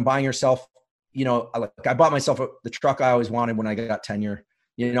going out and buying yourself, I bought myself the truck I always wanted when I got tenure.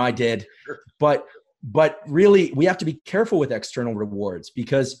 I did. But really, we have to be careful with external rewards,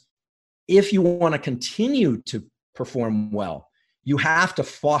 because if you want to continue to perform well, you have to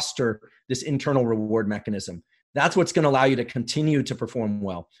foster this internal reward mechanism. That's what's going to allow you to continue to perform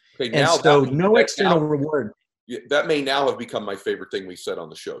well. Okay, and so no external reward. That may now have become my favorite thing we said on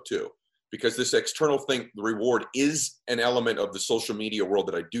the show too, because this external thing, the reward, is an element of the social media world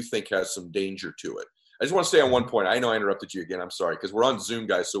that I do think has some danger to it. I just want to stay on one point. I know I interrupted you again. I'm sorry, because we're on Zoom,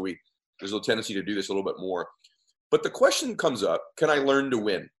 guys, so there's a tendency to do this a little bit more. But the question comes up, can I learn to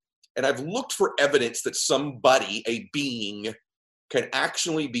win? And I've looked for evidence that somebody, a being, can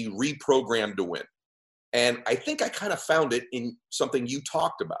actually be reprogrammed to win. And I think I kind of found it in something you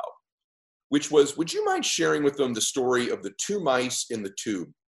talked about, which was, would you mind sharing with them the story of the two mice in the tube?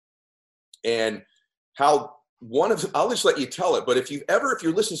 And how I'll just let you tell it, but if you're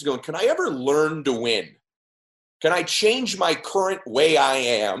listening to going, can I ever learn to win? Can I change my current way I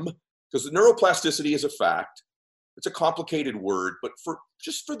am? Because the neuroplasticity is a fact. It's a complicated word, but for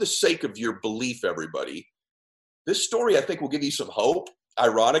the sake of your belief, everybody, this story I think will give you some hope.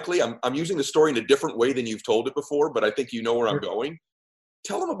 Ironically, I'm using the story in a different way than you've told it before, but I think you know where I'm going.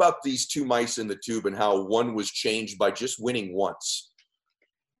 Tell them about these two mice in the tube and how one was changed by just winning once.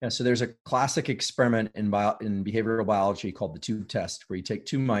 Yeah, so there's a classic experiment in behavioral biology called the tube test, where you take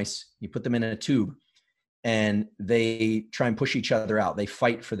two mice, you put them in a tube, and they try and push each other out. They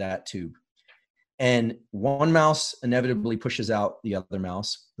fight for that tube. And one mouse inevitably pushes out the other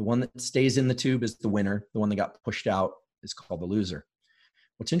mouse. The one that stays in the tube is the winner. The one that got pushed out is called the loser.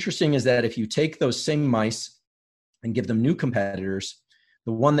 What's interesting is that if you take those same mice and give them new competitors,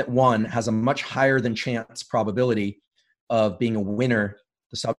 the one that won has a much higher than chance probability of being a winner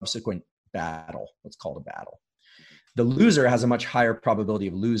the subsequent battle. Let's call it a battle. The loser has a much higher probability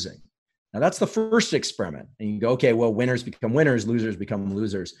of losing. Now that's the first experiment. And you go, okay, well, winners become winners, losers become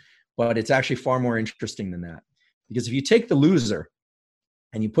losers. But it's actually far more interesting than that. Because if you take the loser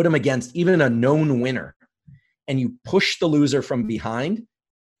and you put him against even a known winner, and you push the loser from behind,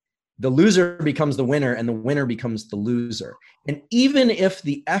 the loser becomes the winner and the winner becomes the loser. And even if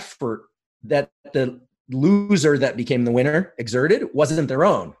the effort that the loser that became the winner exerted wasn't their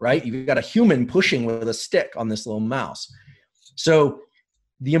own, right? You've got a human pushing with a stick on this little mouse. So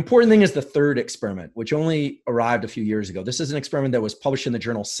the important thing is the third experiment, which only arrived a few years ago. This is an experiment that was published in the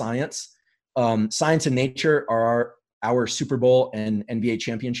journal Science. Science and Nature are our Super Bowl and NBA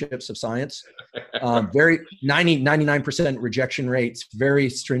championships of science. Very 99% rejection rates, very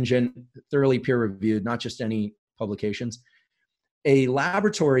stringent, thoroughly peer reviewed, not just any publications. A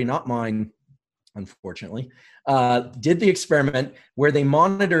laboratory, not mine, unfortunately, did the experiment where they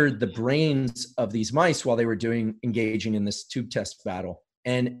monitored the brains of these mice while they were engaging in this tube test battle.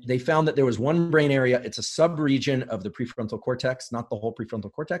 And they found that there was one brain area, it's a sub-region of the prefrontal cortex, not the whole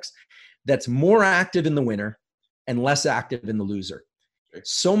prefrontal cortex, that's more active in the winner and less active in the loser.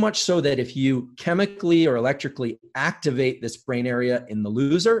 So much so that if you chemically or electrically activate this brain area in the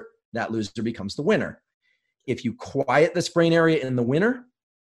loser, that loser becomes the winner. If you quiet this brain area in the winner,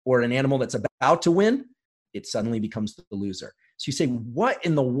 or an animal that's about to win, it suddenly becomes the loser. So you say, what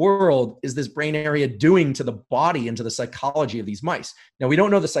in the world is this brain area doing to the body and to the psychology of these mice? Now, we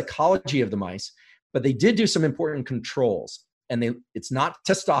don't know the psychology of the mice, but they did do some important controls. And it's not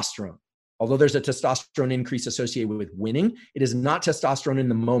testosterone. Although there's a testosterone increase associated with winning, it is not testosterone in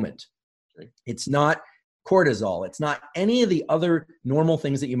the moment. It's not cortisol. It's not any of the other normal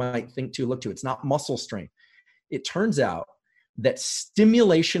things that you might think to look to. It's not muscle strength. It turns out that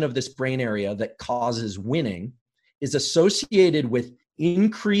stimulation of this brain area that causes winning is associated with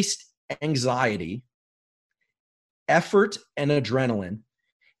increased anxiety, effort, and adrenaline.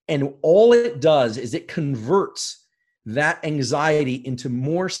 And all it does is it converts that anxiety into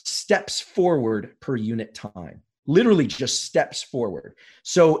more steps forward per unit time, literally just steps forward.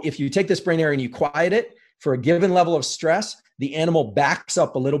 So if you take this brain area and you quiet it for a given level of stress, the animal backs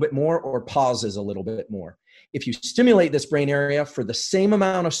up a little bit more or pauses a little bit more. If you stimulate this brain area for the same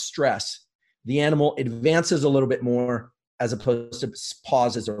amount of stress, the animal advances a little bit more as opposed to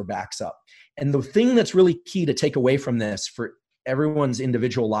pauses or backs up. And the thing that's really key to take away from this for everyone's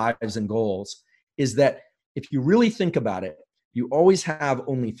individual lives and goals is that if you really think about it, you always have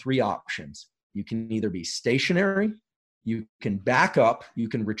only three options. You can either be stationary, you can back up, you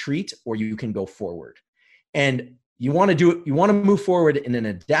can retreat, or you can go forward. And you want to move forward in an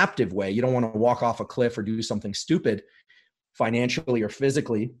adaptive way. You don't want to walk off a cliff or do something stupid financially or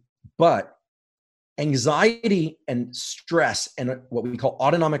physically, but anxiety and stress and what we call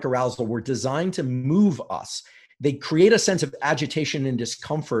autonomic arousal were designed to move us. They create a sense of agitation and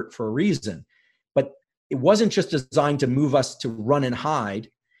discomfort for a reason, but it wasn't just designed to move us to run and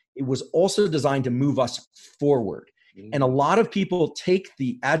hide. It was also designed to move us forward. And a lot of people take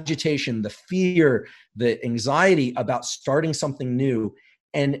the agitation, the fear, the anxiety about starting something new,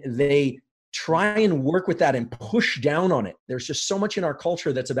 and they try and work with that and push down on it. There's just so much in our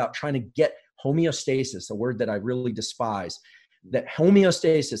culture that's about trying to get homeostasis, a word that I really despise, that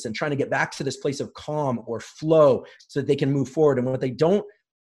homeostasis and trying to get back to this place of calm or flow so that they can move forward. And what they don't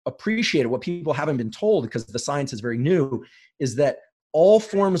appreciate, what people haven't been told because the science is very new, is that all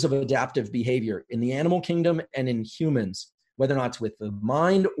forms of adaptive behavior in the animal kingdom and in humans, whether or not it's with the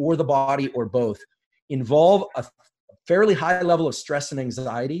mind or the body or both, involve a fairly high level of stress and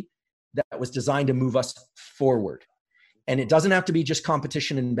anxiety that was designed to move us forward. And it doesn't have to be just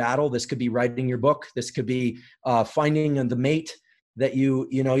competition and battle. This could be writing your book. This could be finding the mate that you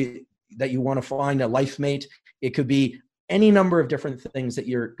want to find, a life mate. It could be any number of different things that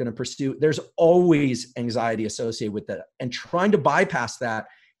you're going to pursue. There's always anxiety associated with that. And trying to bypass that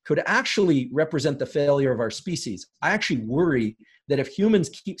could actually represent the failure of our species. I actually worry that if humans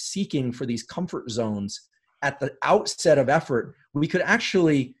keep seeking for these comfort zones at the outset of effort, we could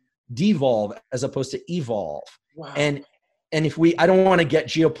actually devolve as opposed to evolve. Wow. And if I don't want to get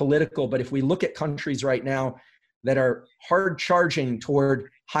geopolitical, but if we look at countries right now that are hard charging toward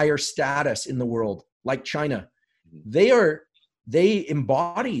higher status in the world, like China, they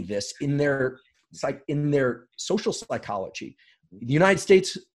embody this in their social psychology. The United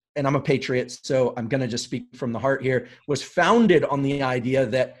States, and I'm a patriot, so I'm going to just speak from the heart here, was founded on the idea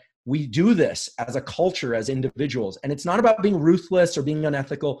that we do this as a culture, as individuals. And it's not about being ruthless or being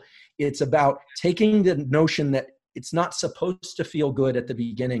unethical. It's about taking the notion that it's not supposed to feel good at the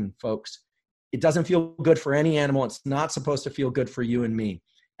beginning, folks. It doesn't feel good for any animal. It's not supposed to feel good for you and me.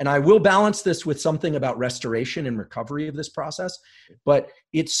 And I will balance this with something about restoration and recovery of this process, but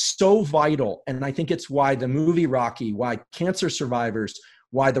it's so vital. And I think it's why the movie Rocky, why cancer survivors,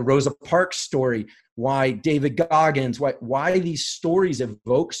 why the Rosa Parks story, why David Goggins, why these stories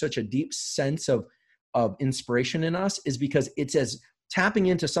evoke such a deep sense of inspiration in us is because it's as tapping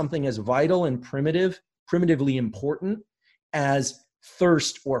into something as vital and primitively important as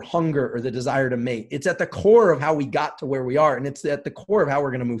thirst or hunger or the desire to mate. It's at the core of how we got to where we are. And it's at the core of how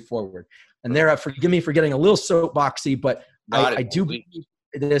we're going to move forward. And there, forgive me for getting a little soapboxy, but I do believe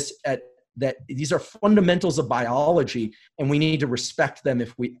this that these are fundamentals of biology, and we need to respect them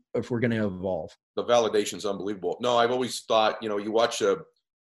if we're going to evolve. The validation is unbelievable. No, I've always thought, you watch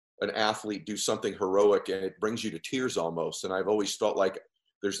an athlete do something heroic and it brings you to tears almost. And I've always felt like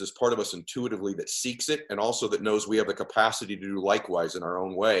there's this part of us intuitively that seeks it, and also that knows we have the capacity to do likewise in our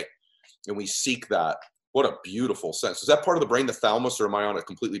own way. And we seek that. What a beautiful sense. Is that part of the brain, the thalamus, or am I on a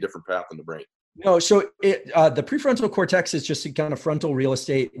completely different path in the brain? No, so the prefrontal cortex is just kind of frontal real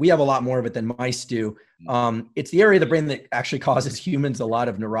estate. We have a lot more of it than mice do. It's the area of the brain that actually causes humans a lot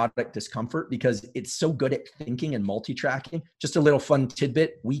of neurotic discomfort because it's so good at thinking and multitracking. Just a little fun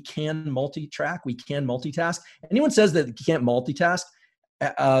tidbit. We can multitrack. We can multitask. Anyone says that you can't multitask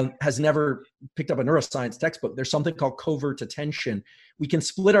has never picked up a neuroscience textbook. There's something called covert attention. We can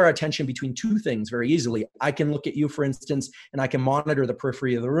split our attention between two things very easily. I can look at you, for instance, and I can monitor the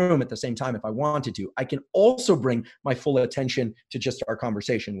periphery of the room at the same time if I wanted to. I can also bring my full attention to just our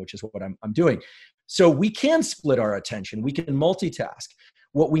conversation, which is what I'm doing. So we can split our attention. We can multitask.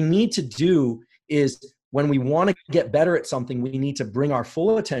 What we need to do is when we want to get better at something, we need to bring our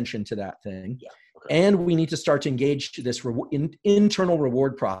full attention to that thing. Yeah. Okay. And we need to start to engage this internal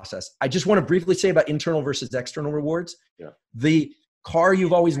reward process. I just want to briefly say about internal versus external rewards. Yeah. The car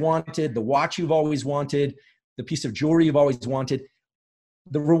you've always wanted, the watch you've always wanted, the piece of jewelry you've always wanted,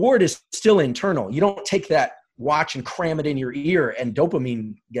 the reward is still internal. You don't take that watch and cram it in your ear and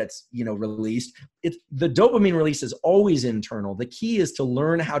dopamine gets, released. The dopamine release is always internal. The key is to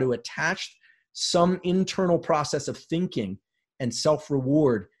learn how to attach some internal process of thinking and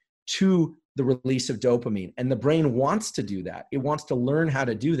self-reward to the release of dopamine. And the brain wants to do that. It wants to learn how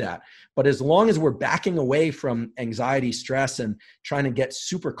to do that. But as long as we're backing away from anxiety, stress, and trying to get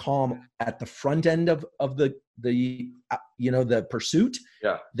super calm at the front end of the pursuit,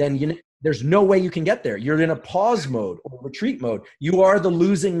 then there's no way you can get there. You're in a pause mode or retreat mode. You are the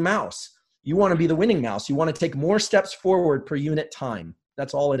losing mouse. You want to be the winning mouse. You want to take more steps forward per unit time.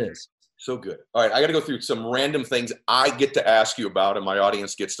 That's all it is. So good. All right, I got to go through some random things I get to ask you about and my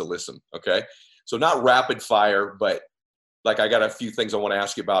audience gets to listen, okay? So not rapid fire, but I got a few things I want to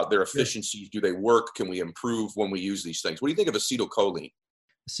ask you about. Their efficiencies, do they work? Can we improve when we use these things? What do you think of acetylcholine?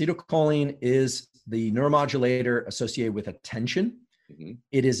 Acetylcholine is the neuromodulator associated with attention. Mm-hmm.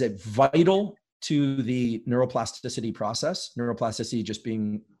 It is vital to the neuroplasticity process. Neuroplasticity just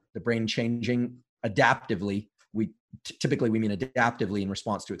being the brain changing adaptively. Typically we mean adaptively in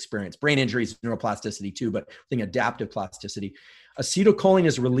response to experience. Brain injuries, neuroplasticity too, but I think adaptive plasticity. Acetylcholine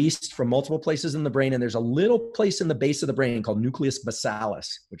is released from multiple places in the brain, and there's a little place in the base of the brain called nucleus basalis,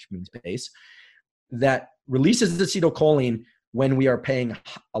 which means base, that releases acetylcholine when we are paying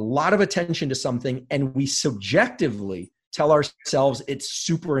a lot of attention to something and we subjectively tell ourselves it's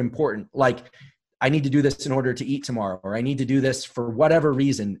super important. Like, I need to do this in order to eat tomorrow, or I need to do this for whatever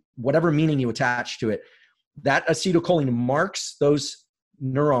reason, whatever meaning you attach to it. That acetylcholine marks those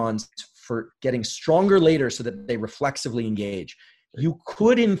neurons for getting stronger later so that they reflexively engage. You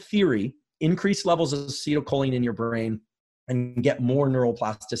could, in theory, increase levels of acetylcholine in your brain and get more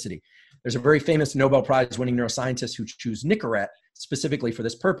neuroplasticity. There's a very famous Nobel Prize winning neuroscientist who choose Nicorette specifically for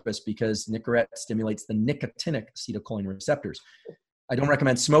this purpose because Nicorette stimulates the nicotinic acetylcholine receptors. I don't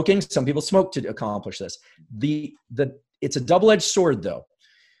recommend smoking. Some people smoke to accomplish this. It's a double-edged sword, though,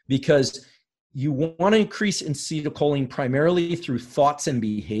 because you want to increase acetylcholine primarily through thoughts and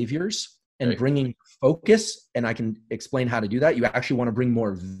behaviors and bringing focus. And I can explain how to do that. You actually want to bring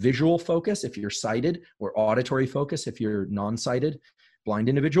more visual focus if you're sighted, or auditory focus if you're non-sighted, blind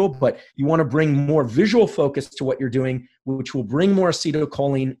individual. But you want to bring more visual focus to what you're doing, which will bring more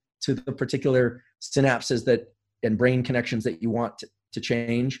acetylcholine to the particular synapses and brain connections that you want to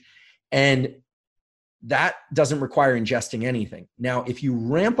change. And that doesn't require ingesting anything. Now, if you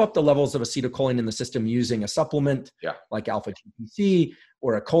ramp up the levels of acetylcholine in the system using a supplement like alpha GPC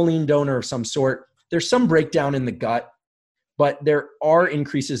or a choline donor of some sort, there's some breakdown in the gut, but there are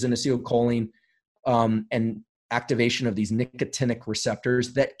increases in acetylcholine and activation of these nicotinic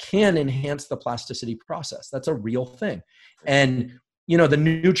receptors that can enhance the plasticity process. That's a real thing. And, the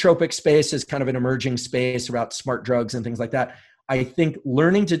nootropic space is kind of an emerging space about smart drugs and things like that. I think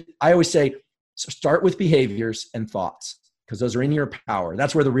I always say, start with behaviors and thoughts, because those are in your power.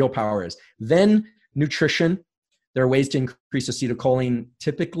 That's where the real power is. Then nutrition. There are ways to increase acetylcholine.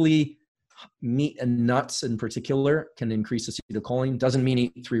 Typically, meat and nuts in particular can increase acetylcholine. Doesn't mean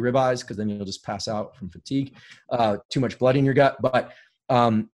eat 3 ribeyes, because then you'll just pass out from fatigue. Too much blood in your gut. But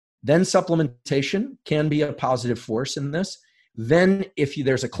then supplementation can be a positive force in this. Then if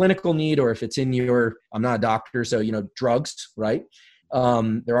there's a clinical need, or if it's in your, I'm not a doctor, so, drugs, right?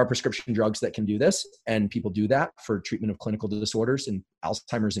 There are prescription drugs that can do this, and people do that for treatment of clinical disorders, and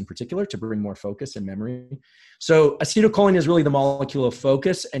Alzheimer's in particular, to bring more focus and memory. So acetylcholine is really the molecule of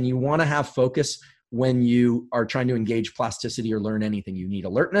focus, and you want to have focus when you are trying to engage plasticity or learn anything. You need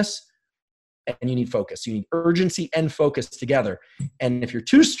alertness and you need focus. You need urgency and focus together. And if you're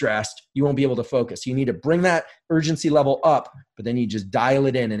too stressed, you won't be able to focus. You need to bring that urgency level up, but then you just dial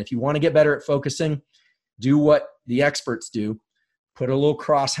it in. And if you want to get better at focusing, do what the experts do. Put a little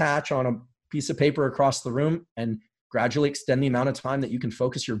crosshatch on a piece of paper across the room and gradually extend the amount of time that you can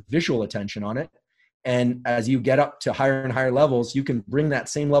focus your visual attention on it. And as you get up to higher and higher levels, you can bring that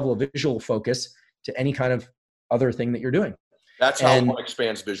same level of visual focus to any kind of other thing that you're doing. That's how one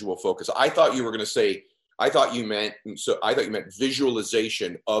expands visual focus. I thought you were going to say, I thought you meant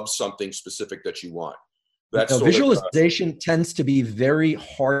visualization of something specific that you want. That's visualization tends to be very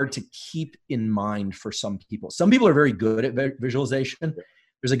hard to keep in mind for some people. Some people are very good at visualization.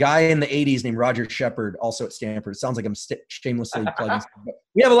 There's a guy in the 80s named Roger Shepard, also at Stanford. It sounds like I'm shamelessly plugging stuff.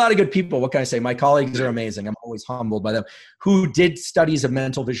 We have a lot of good people. What can I say? My colleagues are amazing. I'm always humbled by them, who did studies of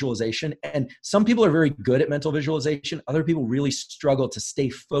mental visualization. And some people are very good at mental visualization. Other people really struggle to stay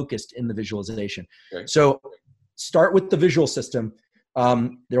focused in the visualization. Okay. So start with the visual system.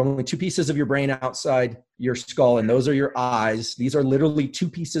 There are only two pieces of your brain outside your skull, and those are your eyes. These are literally two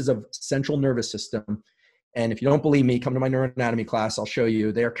pieces of central nervous system. And if you don't believe me, come to my neuroanatomy class. I'll show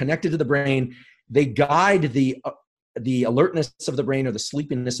you. They are connected to the brain. They guide the alertness of the brain or the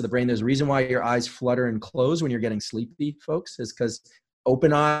sleepiness of the brain. There's a reason why your eyes flutter and close when you're getting sleepy, folks, is because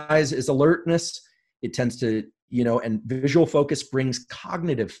open eyes is alertness. It tends to, and visual focus brings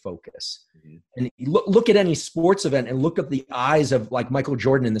cognitive focus. Mm-hmm. And look at any sports event and look at the eyes of like Michael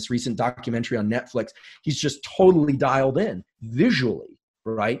Jordan in this recent documentary on Netflix. He's just totally dialed in visually.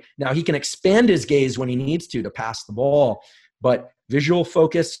 Right? Now he can expand his gaze when he needs to pass the ball, but visual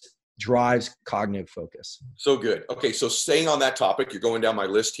focus drives cognitive focus. So good. Okay. So staying on that topic, you're going down my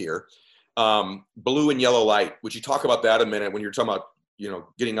list here. Blue and yellow light. Would you talk about that a minute when you're talking about,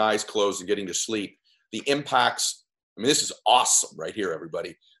 getting eyes closed and getting to sleep, the impacts? I mean, this is awesome right here,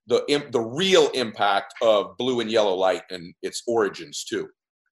 everybody. The real impact of blue and yellow light and its origins too.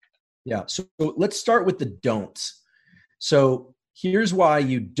 Yeah. So let's start with the don'ts. So here's why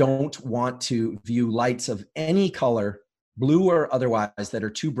you don't want to view lights of any color, blue or otherwise, that are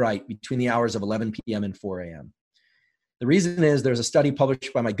too bright between the hours of 11 p.m. and 4 a.m. The reason is there's a study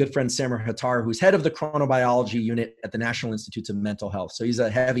published by my good friend Samer Hattar, who's head of the chronobiology unit at the National Institutes of Mental Health. So he's a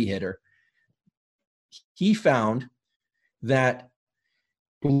heavy hitter. He found that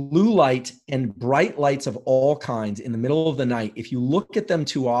blue light and bright lights of all kinds in the middle of the night, if you look at them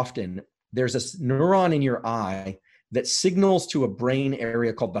too often, there's a neuron in your eye that signals to a brain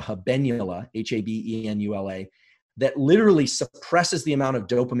area called the habenula, Habenula, that literally suppresses the amount of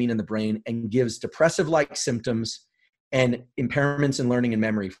dopamine in the brain and gives depressive-like symptoms and impairments in learning and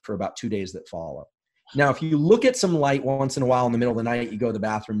memory for about 2 days that follow. Now, if you look at some light once in a while in the middle of the night, you go to the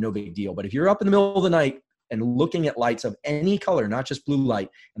bathroom, no big deal. But if you're up in the middle of the night and looking at lights of any color, not just blue light,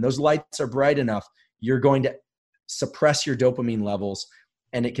 and those lights are bright enough, you're going to suppress your dopamine levels,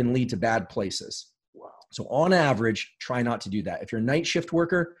 and it can lead to bad places. So on average, try not to do that. If you're a night shift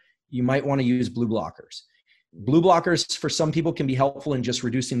worker, you might want to use blue blockers. Blue blockers for some people can be helpful in just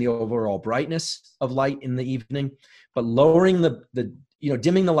reducing the overall brightness of light in the evening, but lowering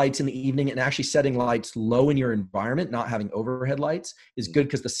dimming the lights in the evening and actually setting lights low in your environment, not having overhead lights, is good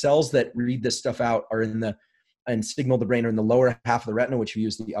because the cells that read this stuff out are and signal the brain are in the lower half of the retina, which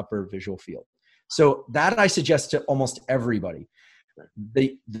use the upper visual field. So that I suggest to almost everybody.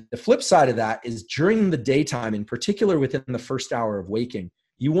 The flip side of that is during the daytime, in particular within the first hour of waking,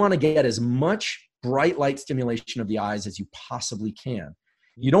 you want to get as much bright light stimulation of the eyes as you possibly can.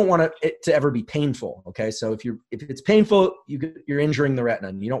 You don't want it to ever be painful. Okay. So if it's painful, you're injuring the retina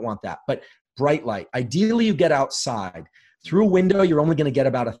and you don't want that, but bright light, ideally you get outside through a window. You're only going to get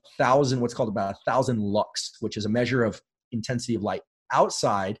about 1,000 lux, which is a measure of intensity of light.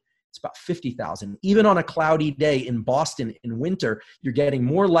 Outside, it's about 50,000. Even on a cloudy day in Boston in winter, you're getting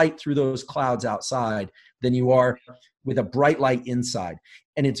more light through those clouds outside than you are with a bright light inside.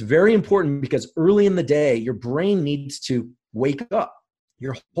 And it's very important because early in the day, your brain needs to wake up.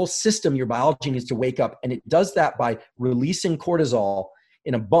 Your whole system, your biology needs to wake up. And it does that by releasing cortisol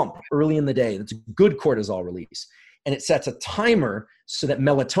in a bump early in the day. That's a good cortisol release. And it sets a timer so that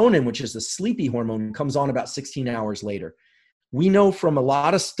melatonin, which is the sleepy hormone, comes on about 16 hours later. We know from a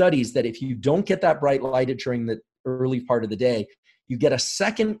lot of studies that if you don't get that bright light during the early part of the day, you get a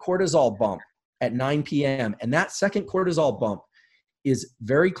second cortisol bump at 9 p.m. And that second cortisol bump is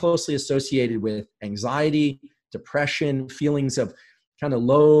very closely associated with anxiety, depression, feelings of kind of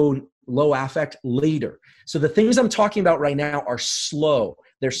low affect later. So the things I'm talking about right now are slow.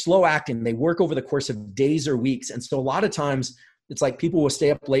 They're slow acting. They work over the course of days or weeks. And so a lot of times it's like people will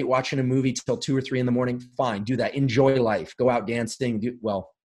stay up late watching a movie till 2 or 3 in the morning. Fine, do that. Enjoy life. Go out dancing.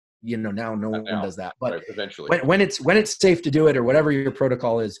 Now no one does that. But right, eventually, when it's safe to do it or whatever your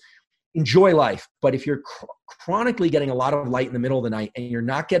protocol is, enjoy life. But if you're chronically getting a lot of light in the middle of the night and you're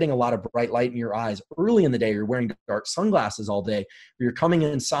not getting a lot of bright light in your eyes early in the day, you're wearing dark sunglasses all day, or you're coming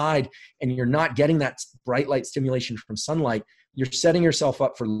inside and you're not getting that bright light stimulation from sunlight, you're setting yourself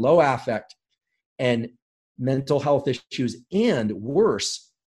up for low affect and mental health issues, and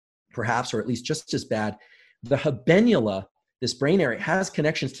worse, perhaps, or at least just as bad, the habenula, this brain area, has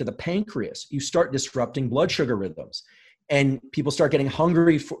connections to the pancreas. You start disrupting blood sugar rhythms, and people start getting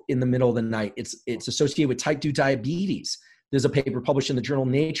hungry in the middle of the night. It's associated with type 2 diabetes. There's a paper published in the journal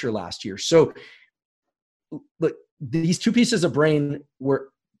Nature last year. So look, these two pieces of brain were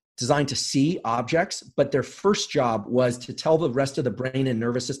designed to see objects, but their first job was to tell the rest of the brain and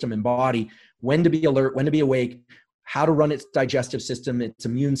nervous system and body when to be alert, when to be awake, how to run its digestive system, its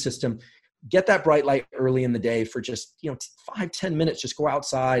immune system. Get that bright light early in the day for just 5-10 minutes. Just go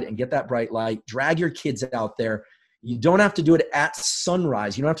outside and get that bright light. Drag your kids out there. You don't have to do it at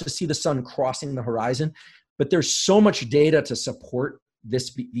sunrise. You don't have to see the sun crossing the horizon, but there's so much data to support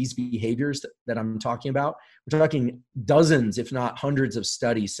these behaviors that I'm talking about. We're talking dozens, if not hundreds of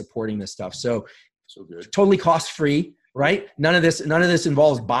studies supporting this stuff. So good. Totally cost-free, right? None of this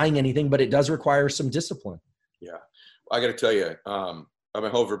involves buying anything, but it does require some discipline. Yeah. I got to tell you,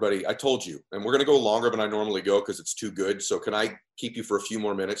 hello everybody. I told you, and we're going to go longer than I normally go because it's too good. So can I keep you for a few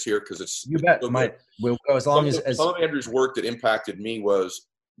more minutes here? Because you bet. We'll go as long as some of Andrew's work that impacted me was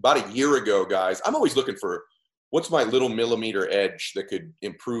about a year ago, guys. I'm always looking for what's my little millimeter edge that could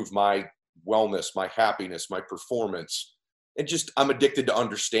improve my wellness, my happiness, my performance. And just, I'm addicted to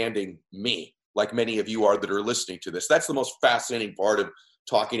understanding me, like many of you are that are listening to this. That's the most fascinating part of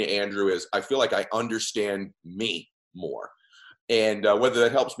talking to Andrew, is I feel like I understand me more. And whether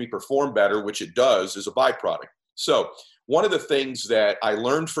that helps me perform better, which it does, is a byproduct. So one of the things that I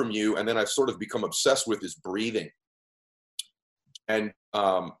learned from you, and then I've sort of become obsessed with, is breathing, and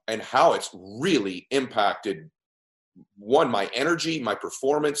how it's really impacted, one, my energy, my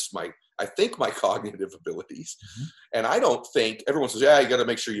performance, I think my cognitive abilities. Mm-hmm. And I don't think, everyone says, yeah, you got to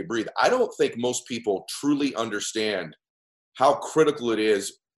make sure you breathe. I don't think most people truly understand how critical it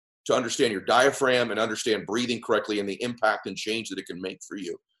is to understand your diaphragm and understand breathing correctly and the impact and change that it can make for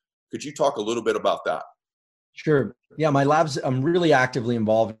you. Could you talk a little bit about that? Sure. Yeah, my lab's really actively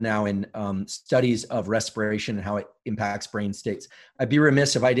involved now in studies of respiration and how it impacts brain states. I'd be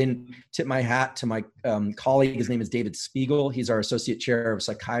remiss if I didn't tip my hat to my colleague. His name is David Spiegel. He's our associate chair of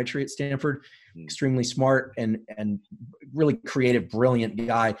psychiatry at Stanford. Extremely smart and really creative, brilliant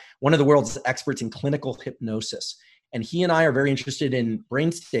guy. One of the world's experts in clinical hypnosis. And he and I are very interested in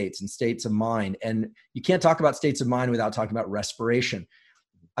brain states and states of mind. And you can't talk about states of mind without talking about respiration.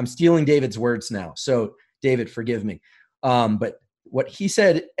 I'm stealing David's words now. So David, forgive me. But what he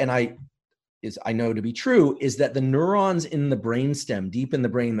said, and I know to be true, is that the neurons in the brainstem, deep in the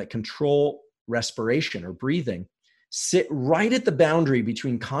brain, that control respiration or breathing, sit right at the boundary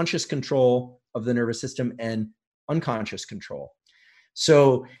between conscious control of the nervous system and unconscious control.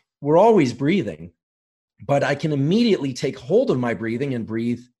 So we're always breathing, but I can immediately take hold of my breathing and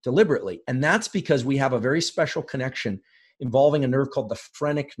breathe deliberately. And that's because we have a very special connection involving a nerve called the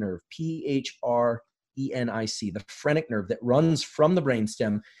phrenic nerve, PHRENIC, the phrenic nerve that runs from the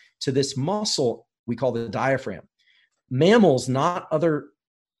brainstem to this muscle we call the diaphragm. Mammals, not other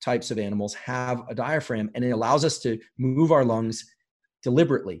types of animals, have a diaphragm, and it allows us to move our lungs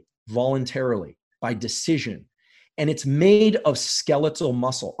deliberately, voluntarily, by decision. And it's made of skeletal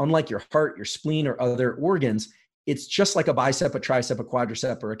muscle. Unlike your heart, your spleen, or other organs, it's just like a bicep, a tricep, a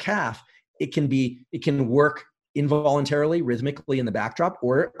quadricep, or a calf. It can work involuntarily, rhythmically in the backdrop,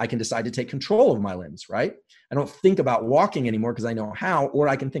 or I can decide to take control of my limbs, right? I don't think about walking anymore because I know how, or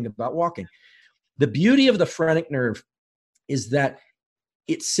I can think about walking. The beauty of the phrenic nerve is that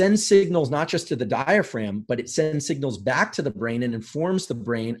it sends signals not just to the diaphragm, but it sends signals back to the brain and informs the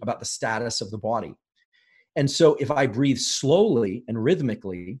brain about the status of the body. And so if I breathe slowly and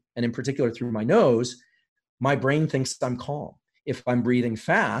rhythmically, and in particular through my nose, my brain thinks I'm calm. If I'm breathing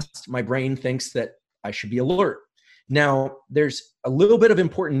fast, my brain thinks that I should be alert. Now, there's a little bit of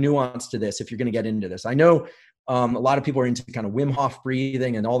important nuance to this if you're going to get into this. I know A lot of people are into kind of Wim Hof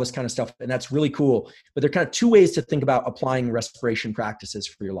breathing and all this kind of stuff, and that's really cool. But there are kind of two ways to think about applying respiration practices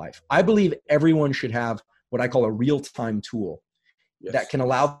for your life. I believe everyone should have what I call a real-time tool that can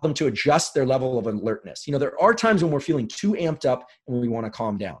allow them to adjust their level of alertness. There are times when we're feeling too amped up and we want to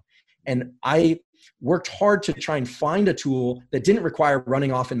calm down. And I worked hard to try and find a tool that didn't require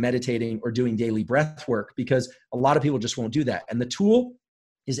running off and meditating or doing daily breath work, because a lot of people just won't do that. And the tool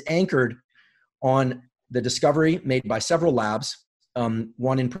is anchored on the discovery made by several labs.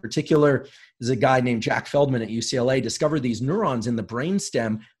 One in particular is a guy named Jack Feldman at UCLA discovered these neurons in the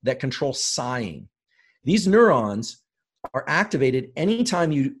brainstem that control sighing. These neurons are activated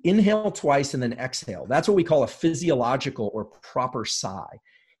anytime you inhale twice and then exhale. That's what we call a physiological or proper sigh.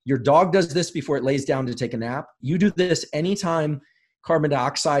 Your dog does this before it lays down to take a nap. You do this anytime carbon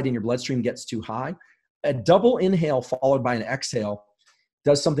dioxide in your bloodstream gets too high. A double inhale followed by an exhale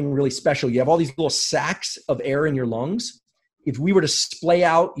does something really special. You have all these little sacs of air in your lungs. If we were to splay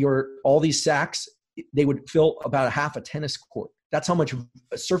out all these sacs, they would fill about half a tennis court. That's how much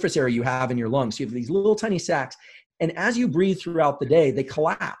surface area you have in your lungs. You have these little tiny sacs. And as you breathe throughout the day, they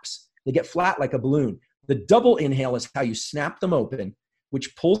collapse. They get flat like a balloon. The double inhale is how you snap them open,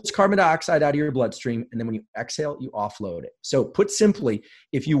 which pulls carbon dioxide out of your bloodstream. And then when you exhale, you offload it. So put simply,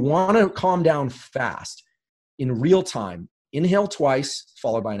 if you want to calm down fast in real time, inhale twice,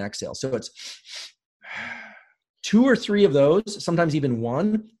 followed by an exhale. So it's 2 or 3 of those, sometimes even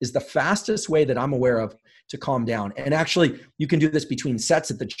 1, is the fastest way that I'm aware of to calm down. And actually, you can do this between sets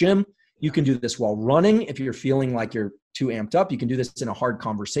at the gym. You can do this while running. If you're feeling like you're too amped up, you can do this in a hard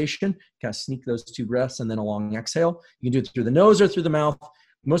conversation. Kind of sneak those 2 breaths and then a long exhale. You can do it through the nose or through the mouth.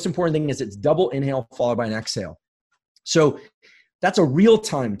 The most important thing is it's double inhale followed by an exhale. So that's a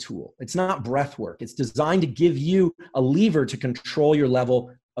real-time tool. It's not breath work. It's designed to give you a lever to control your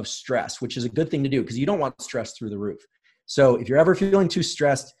level of stress, which is a good thing to do because you don't want stress through the roof. So if you're ever feeling too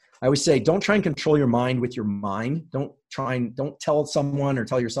stressed, I always say, don't try and control your mind with your mind. Don't tell someone or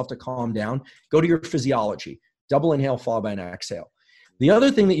tell yourself to calm down. Go to your physiology. Double inhale followed by an exhale. The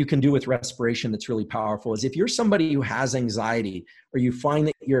other thing that you can do with respiration that's really powerful is if you're somebody who has anxiety or you find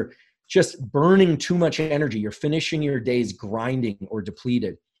that you're just burning too much energy, you're finishing your days grinding or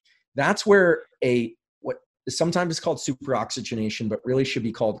depleted, that's where what sometimes is called superoxygenation, but really should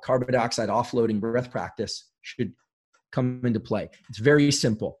be called carbon dioxide offloading breath practice should come into play. It's very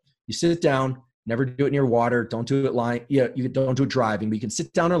simple. You sit down, never do it near water. Don't do it you don't do it driving, but you can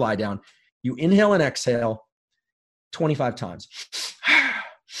sit down or lie down. You inhale and exhale 25 times.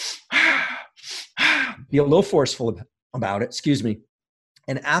 Be a little forceful about it, excuse me.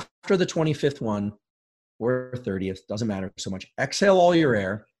 And after the 25th one or 30th, doesn't matter so much, exhale all your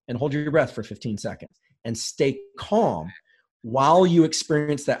air and hold your breath for 15 seconds and stay calm while you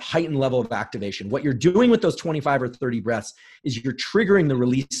experience that heightened level of activation. What you're doing with those 25 or 30 breaths is you're triggering the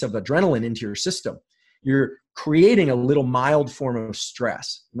release of adrenaline into your system. You're creating a little mild form of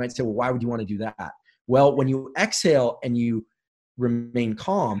stress. You might say, well, why would you want to do that? Well, when you exhale and you remain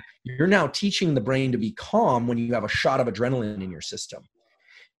calm, you're now teaching the brain to be calm when you have a shot of adrenaline in your system.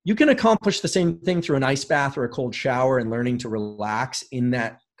 You can accomplish the same thing through an ice bath or a cold shower and learning to relax in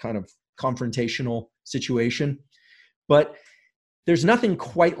that kind of confrontational situation. But there's nothing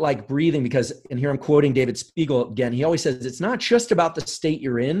quite like breathing because, and here I'm quoting David Spiegel again, he always says, it's not just about the state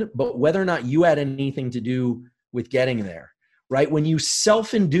you're in, but whether or not you had anything to do with getting there, right? When you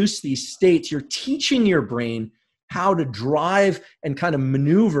self-induce these states, you're teaching your brain how to drive and kind of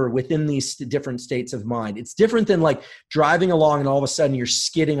maneuver within these different states of mind. It's different than like driving along and all of a sudden you're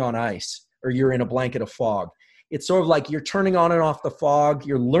skidding on ice or you're in a blanket of fog. It's sort of like you're turning on and off the fog.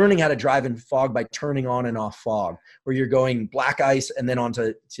 You're learning how to drive in fog by turning on and off fog, where you're going black ice and then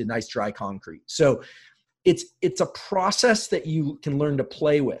onto nice dry concrete. So it's a process that you can learn to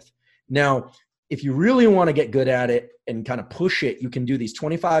play with. Now, if you really want to get good at it and kind of push it, you can do these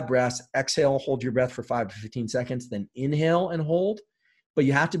 25 breaths, exhale, hold your breath for 5 to 15 seconds, then inhale and hold. But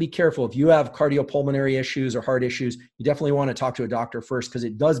you have to be careful. If you have cardiopulmonary issues or heart issues, you definitely want to talk to a doctor first because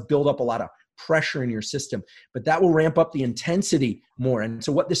it does build up a lot of pressure in your system, but that will ramp up the intensity more. And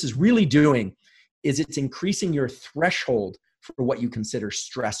so what this is really doing is it's increasing your threshold for what you consider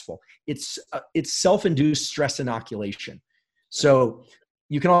stressful. It's self-induced stress inoculation. So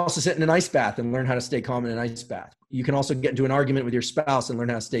you can also sit in an ice bath and learn how to stay calm in an ice bath. You can also get into an argument with your spouse and learn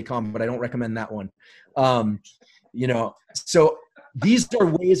how to stay calm, but I don't recommend that one. So these are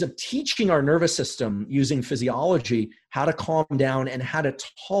ways of teaching our nervous system using physiology how to calm down and how to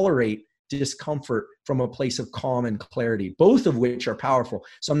tolerate discomfort from a place of calm and clarity, both of which are powerful.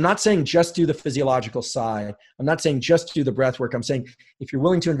 So I'm not saying just do the physiological side. I'm not saying just do the breath work. I'm saying if you're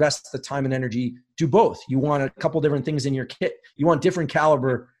willing to invest the time and energy, do both. You want a couple different things in your kit. You want different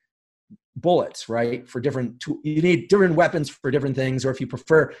caliber bullets, right? For different, you need different weapons for different things. Or if you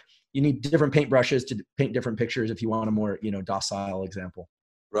prefer, you need different paintbrushes to paint different pictures if you want a more, docile example.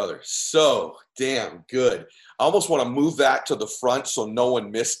 Brother, so damn good. I almost want to move that to the front so no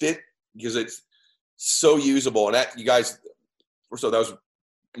one missed it, because it's so usable. And that, you guys, so that was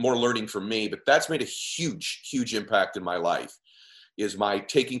more learning for me, but that's made a huge, huge impact in my life, is my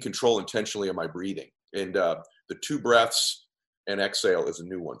taking control intentionally of my breathing. And the 2 breaths and exhale is a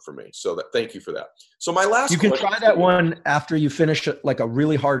new one for me. So thank you for that. So my last question. You can try that one after you finish like a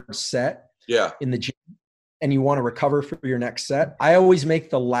really hard set in the gym, and you want to recover for your next set. I always make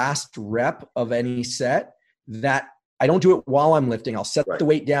the last rep of any set that I don't do it while I'm lifting. I'll set the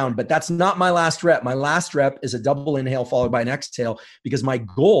weight down, but that's not my last rep. My last rep is a double inhale followed by an exhale, because my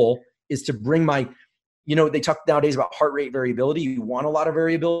goal is to bring my, they talk nowadays about heart rate variability. You want a lot of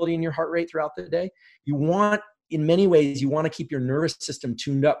variability in your heart rate throughout the day. You want, in many ways, you want to keep your nervous system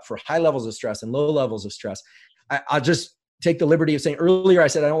tuned up for high levels of stress and low levels of stress. I'll just take the liberty of saying, earlier I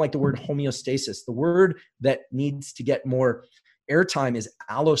said I don't like the word homeostasis. The word that needs to get more airtime is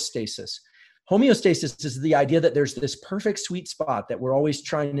allostasis. Homeostasis is the idea that there's this perfect sweet spot that we're always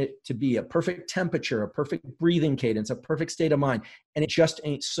trying to be, a perfect temperature, a perfect breathing cadence, a perfect state of mind, and it just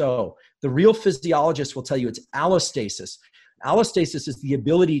ain't so. The real physiologist will tell you it's allostasis. Allostasis is the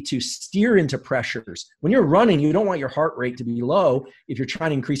ability to steer into pressures. When you're running, you don't want your heart rate to be low if you're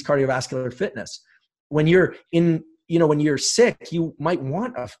trying to increase cardiovascular fitness. When you're when you're sick, you might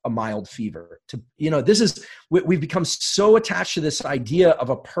want a mild fever. We've become so attached to this idea of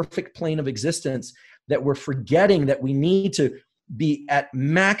a perfect plane of existence that we're forgetting that we need to be at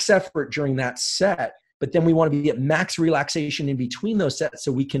max effort during that set, but then we want to be at max relaxation in between those sets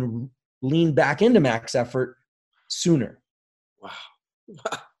so we can lean back into max effort sooner. Wow.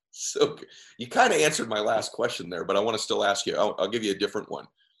 So good. You kind of answered my last question there, but I want to still ask you. I'll give you a different one.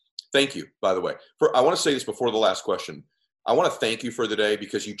 Thank you, by the way. I want to say this before the last question. I want to thank you for the day,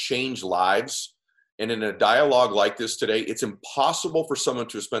 because you changed lives. And in a dialogue like this today, it's impossible for someone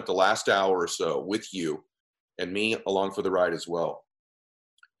to have spent the last hour or so with you and me along for the ride as well,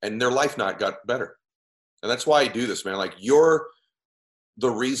 and their life not got better. And that's why I do this, man. Like, you're the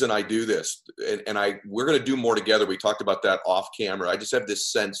reason I do this. And we're going to do more together. We talked about that off camera. I just have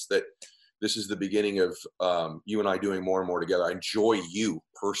this sense that this is the beginning of you and I doing more and more together. I enjoy you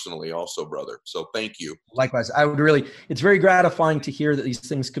personally also, brother. So thank you. Likewise. It's very gratifying to hear that these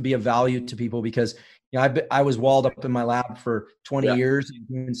things could be of value to people, because, I was walled up in my lab for 20 years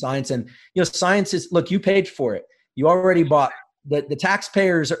in science, and, science is, look, you paid for it. You already bought the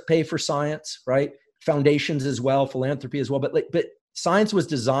taxpayers pay for science, right? Foundations as well, philanthropy as well. But science was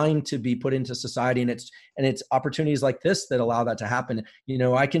designed to be put into society, and it's opportunities like this that allow that to happen.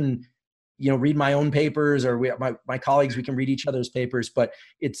 I can, read my own papers, or my colleagues, we can read each other's papers, but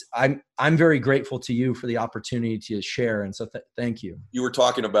I'm very grateful to you for the opportunity to share. And so thank you. You were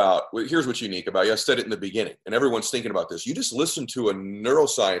talking about, here's what's unique about you. I said it in the beginning, and everyone's thinking about this. You just listened to a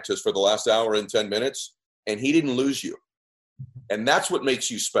neuroscientist for the last hour and 10 minutes, and he didn't lose you. And that's what makes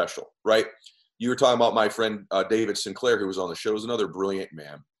you special, right? You were talking about my friend, David Sinclair, who was on the show, is another brilliant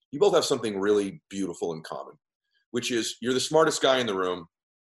man. You both have something really beautiful in common, which is you're the smartest guy in the room,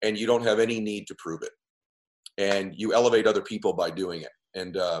 and you don't have any need to prove it. And you elevate other people by doing it.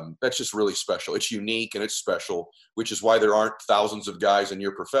 And that's just really special. It's unique and it's special, which is why there aren't thousands of guys in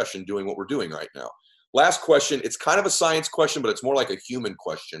your profession doing what we're doing right now. Last question. It's kind of a science question, but it's more like a human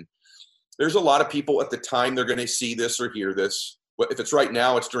question. There's a lot of people at the time they're going to see this or hear this. If it's right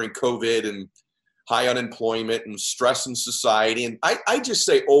now, it's during COVID and high unemployment and stress in society. And I just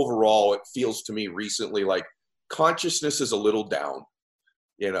say overall, it feels to me recently like consciousness is a little down.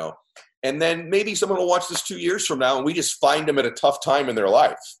 And then maybe someone will watch this 2 years from now and we just find them at a tough time in their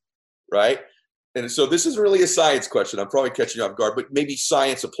life, right? And so this is really a science question. I'm probably catching you off guard, but maybe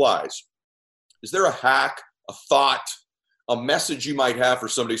science applies. Is there a hack, a thought, a message you might have for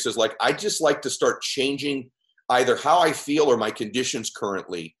somebody who says, like, I just like to start changing either how I feel or my conditions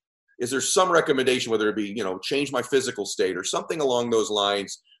currently? Is there some recommendation, whether it be, change my physical state or something along those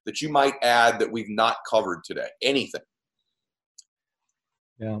lines that you might add that we've not covered today? Anything?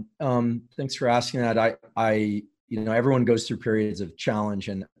 Yeah. Thanks for asking that. Everyone goes through periods of challenge,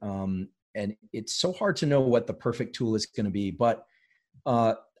 and it's so hard to know what the perfect tool is going to be. But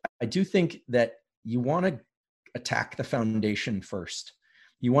I do think that you want to attack the foundation first.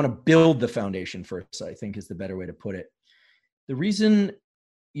 You want to build the foundation first, I think, is the better way to put it. The reason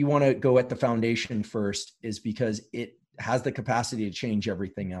you want to go at the foundation first is because it has the capacity to change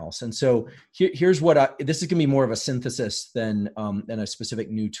everything else. And so here's what this is going to be more of a synthesis than a specific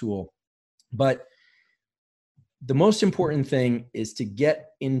new tool. But the most important thing is to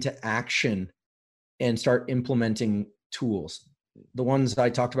get into action and start implementing tools. The ones I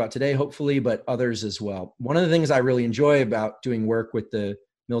talked about today, hopefully, but others as well. One of the things I really enjoy about doing work with the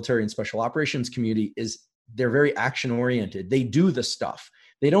military and special operations community is they're very action oriented. They do the stuff.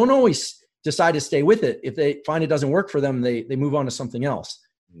 They don't always decide to stay with it. If they find it doesn't work for them, they move on to something else.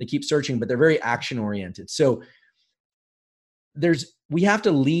 They keep searching, but they're very action oriented. So we have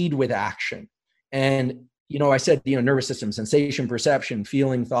to lead with action. And, I said, nervous system, sensation, perception,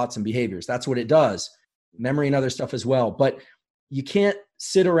 feeling, thoughts, and behaviors. That's what it does. Memory and other stuff as well. But you can't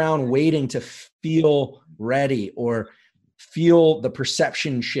sit around waiting to feel ready or feel the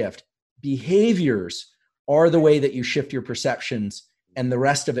perception shift. Behaviors are the way that you shift your perceptions, and the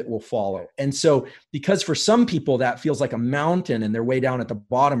rest of it will follow. And so, because for some people that feels like a mountain and they're way down at the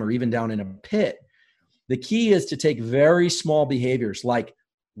bottom or even down in a pit, the key is to take very small behaviors like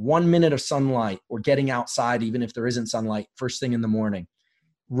 1 minute of sunlight or getting outside, even if there isn't sunlight, first thing in the morning.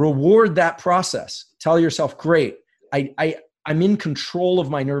 Reward that process. Tell yourself, great, I'm in control of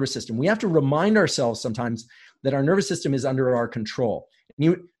my nervous system. We have to remind ourselves sometimes that our nervous system is under our control.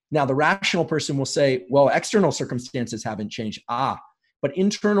 Now, the rational person will say, well, external circumstances haven't changed. But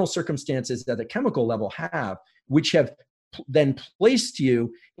internal circumstances at the chemical level have, which have then placed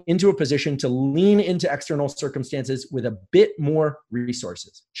you into a position to lean into external circumstances with a bit more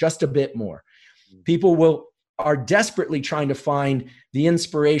resources, just a bit more. People are desperately trying to find the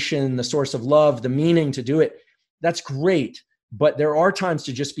inspiration, the source of love, the meaning to do it. That's great. But there are times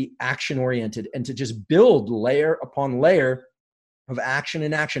to just be action oriented and to just build layer upon layer of action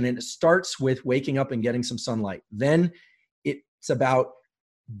and action. And it starts with waking up and getting some sunlight. Then it's about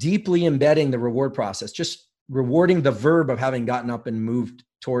deeply embedding the reward process, just rewarding the verb of having gotten up and moved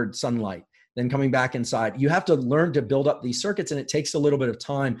toward sunlight, then coming back inside. You have to learn to build up these circuits, and it takes a little bit of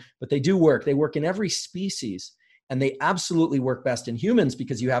time, but they do work. They work in every species, and they absolutely work best in humans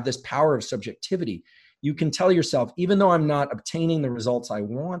because you have this power of subjectivity. You can tell yourself, even though I'm not obtaining the results I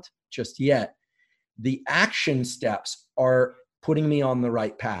want just yet, the action steps are putting me on the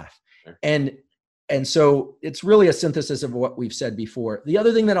right path. And so it's really a synthesis of what we've said before. The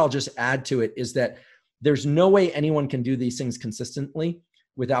other thing that I'll just add to it is that there's no way anyone can do these things consistently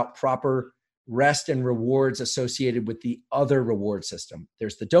without proper rest and rewards associated with the other reward system.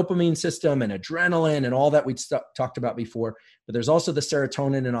 There's the dopamine system and adrenaline and all that we talked about before, but there's also the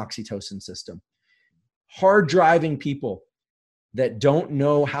serotonin and oxytocin system. Hard driving people that don't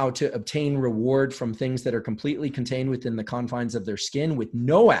know how to obtain reward from things that are completely contained within the confines of their skin with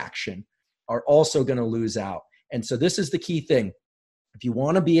no action are also going to lose out. And so this is the key thing. If you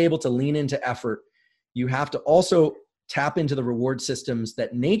want to be able to lean into effort, you have to also tap into the reward systems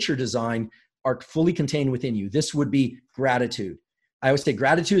that nature designed are fully contained within you. This would be gratitude. I always say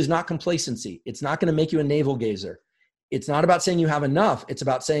gratitude is not complacency. It's not going to make you a navel gazer. It's not about saying you have enough. It's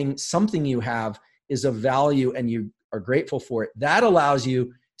about saying something you have is of value and you are grateful for it. That allows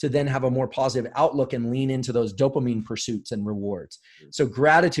you to then have a more positive outlook and lean into those dopamine pursuits and rewards. So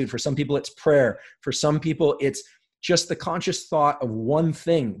gratitude, for some people, it's prayer. For some people, it's just the conscious thought of one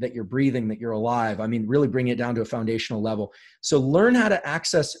thing, that you're breathing, that you're alive. I mean, really bring it down to a foundational level. So learn how to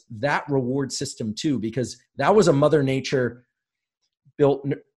access that reward system too, because that was a Mother Nature built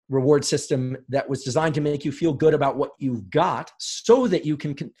reward system that was designed to make you feel good about what you've got so that you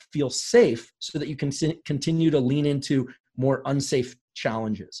can feel safe, so that you can continue to lean into more unsafe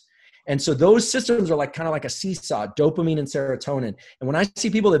challenges. And so those systems are kind of like a seesaw, dopamine and serotonin. And when I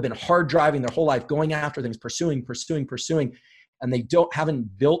see people that have been hard driving their whole life, going after things, pursuing, and they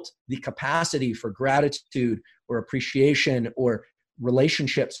haven't built the capacity for gratitude or appreciation or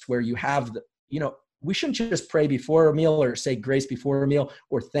relationships where you have we shouldn't just pray before a meal or say grace before a meal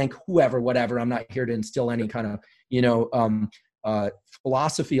or thank whoever, whatever. I'm not here to instill any kind of,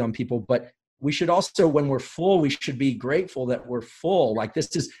 philosophy on people, but we should also, when we're full, we should be grateful that we're full. Like,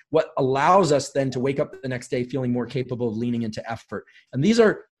 this is what allows us then to wake up the next day feeling more capable of leaning into effort. And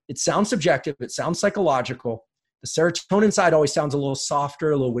it sounds subjective. It sounds psychological. The serotonin side always sounds a little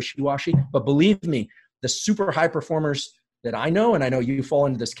softer, a little wishy-washy, but believe me, the super high performers that I know, and I know you fall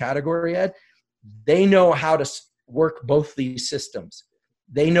into this category, Ed, they know how to work both these systems.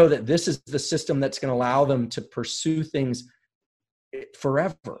 They know that this is the system that's going to allow them to pursue things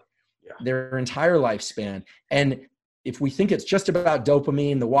forever, their entire lifespan. And if we think it's just about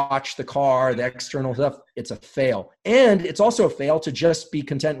dopamine, the watch, the car, the external stuff, it's a fail. And it's also a fail to just be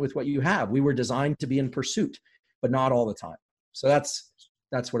content with what you have. We were designed to be in pursuit, but not all the time. So that's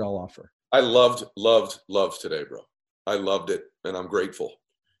that's what I'll offer. I loved today, bro. I loved it, and I'm grateful.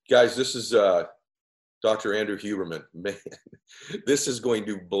 Guys, this is Dr. Andrew Huberman. Man, this is going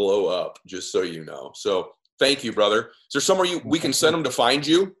to blow up, just so you know. So thank you, brother. Is there somewhere we can send them to find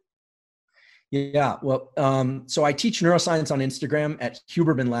you? Yeah, well, so I teach neuroscience on Instagram at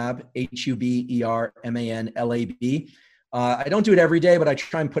Huberman Lab, Huberman Lab. I don't do it every day, but I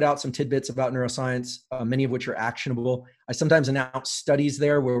try and put out some tidbits about neuroscience, many of which are actionable. I sometimes announce studies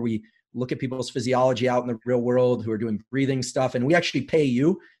there where we look at people's physiology out in the real world who are doing breathing stuff, and we actually pay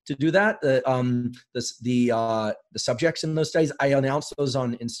you to do that. The subjects in those studies, I announce those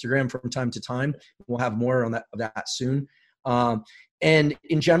on Instagram from time to time. We'll have more on that soon. And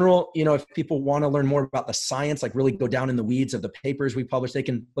in general, if people want to learn more about the science, like really go down in the weeds of the papers we publish, they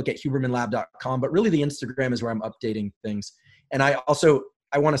can look at hubermanlab.com. But really, the Instagram is where I'm updating things. And I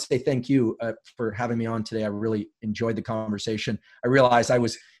want to say thank you for having me on today. I really enjoyed the conversation. I realized I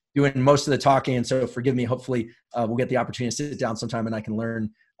was doing most of the talking, and so forgive me. Hopefully, we'll get the opportunity to sit down sometime and I can learn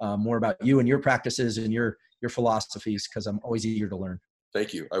more about you and your practices and your philosophies, because I'm always eager to learn.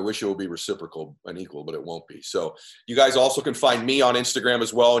 Thank you. I wish it would be reciprocal and equal, but it won't be. So you guys also can find me on Instagram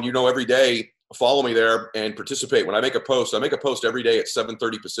as well. And every day, follow me there and participate. When I make a post every day at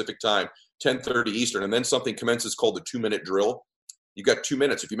 7:30 Pacific time, 10:30 Eastern, and then something commences called the 2-minute drill. You got 2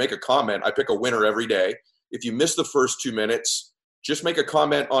 minutes. If you make a comment, I pick a winner every day. If you miss the first 2 minutes, just make a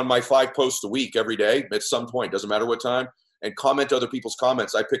comment on my 5 posts a week every day at some point, doesn't matter what time, and comment other people's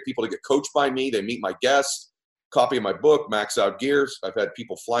comments. I pick people to get coached by me. They meet my guests. Copy of my book, Max Out Gears. I've had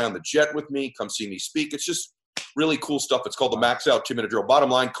people fly on the jet with me, come see me speak. It's just really cool stuff. It's called the Max Out 2-minute drill. Bottom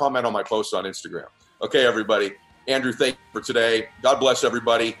line, comment on my post on Instagram. Okay, everybody. Andrew, thank you for today. God bless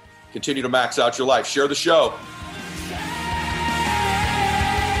everybody. Continue to max out your life. Share the show.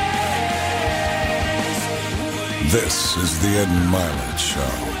 This is the Ed Milet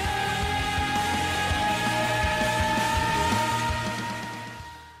Show.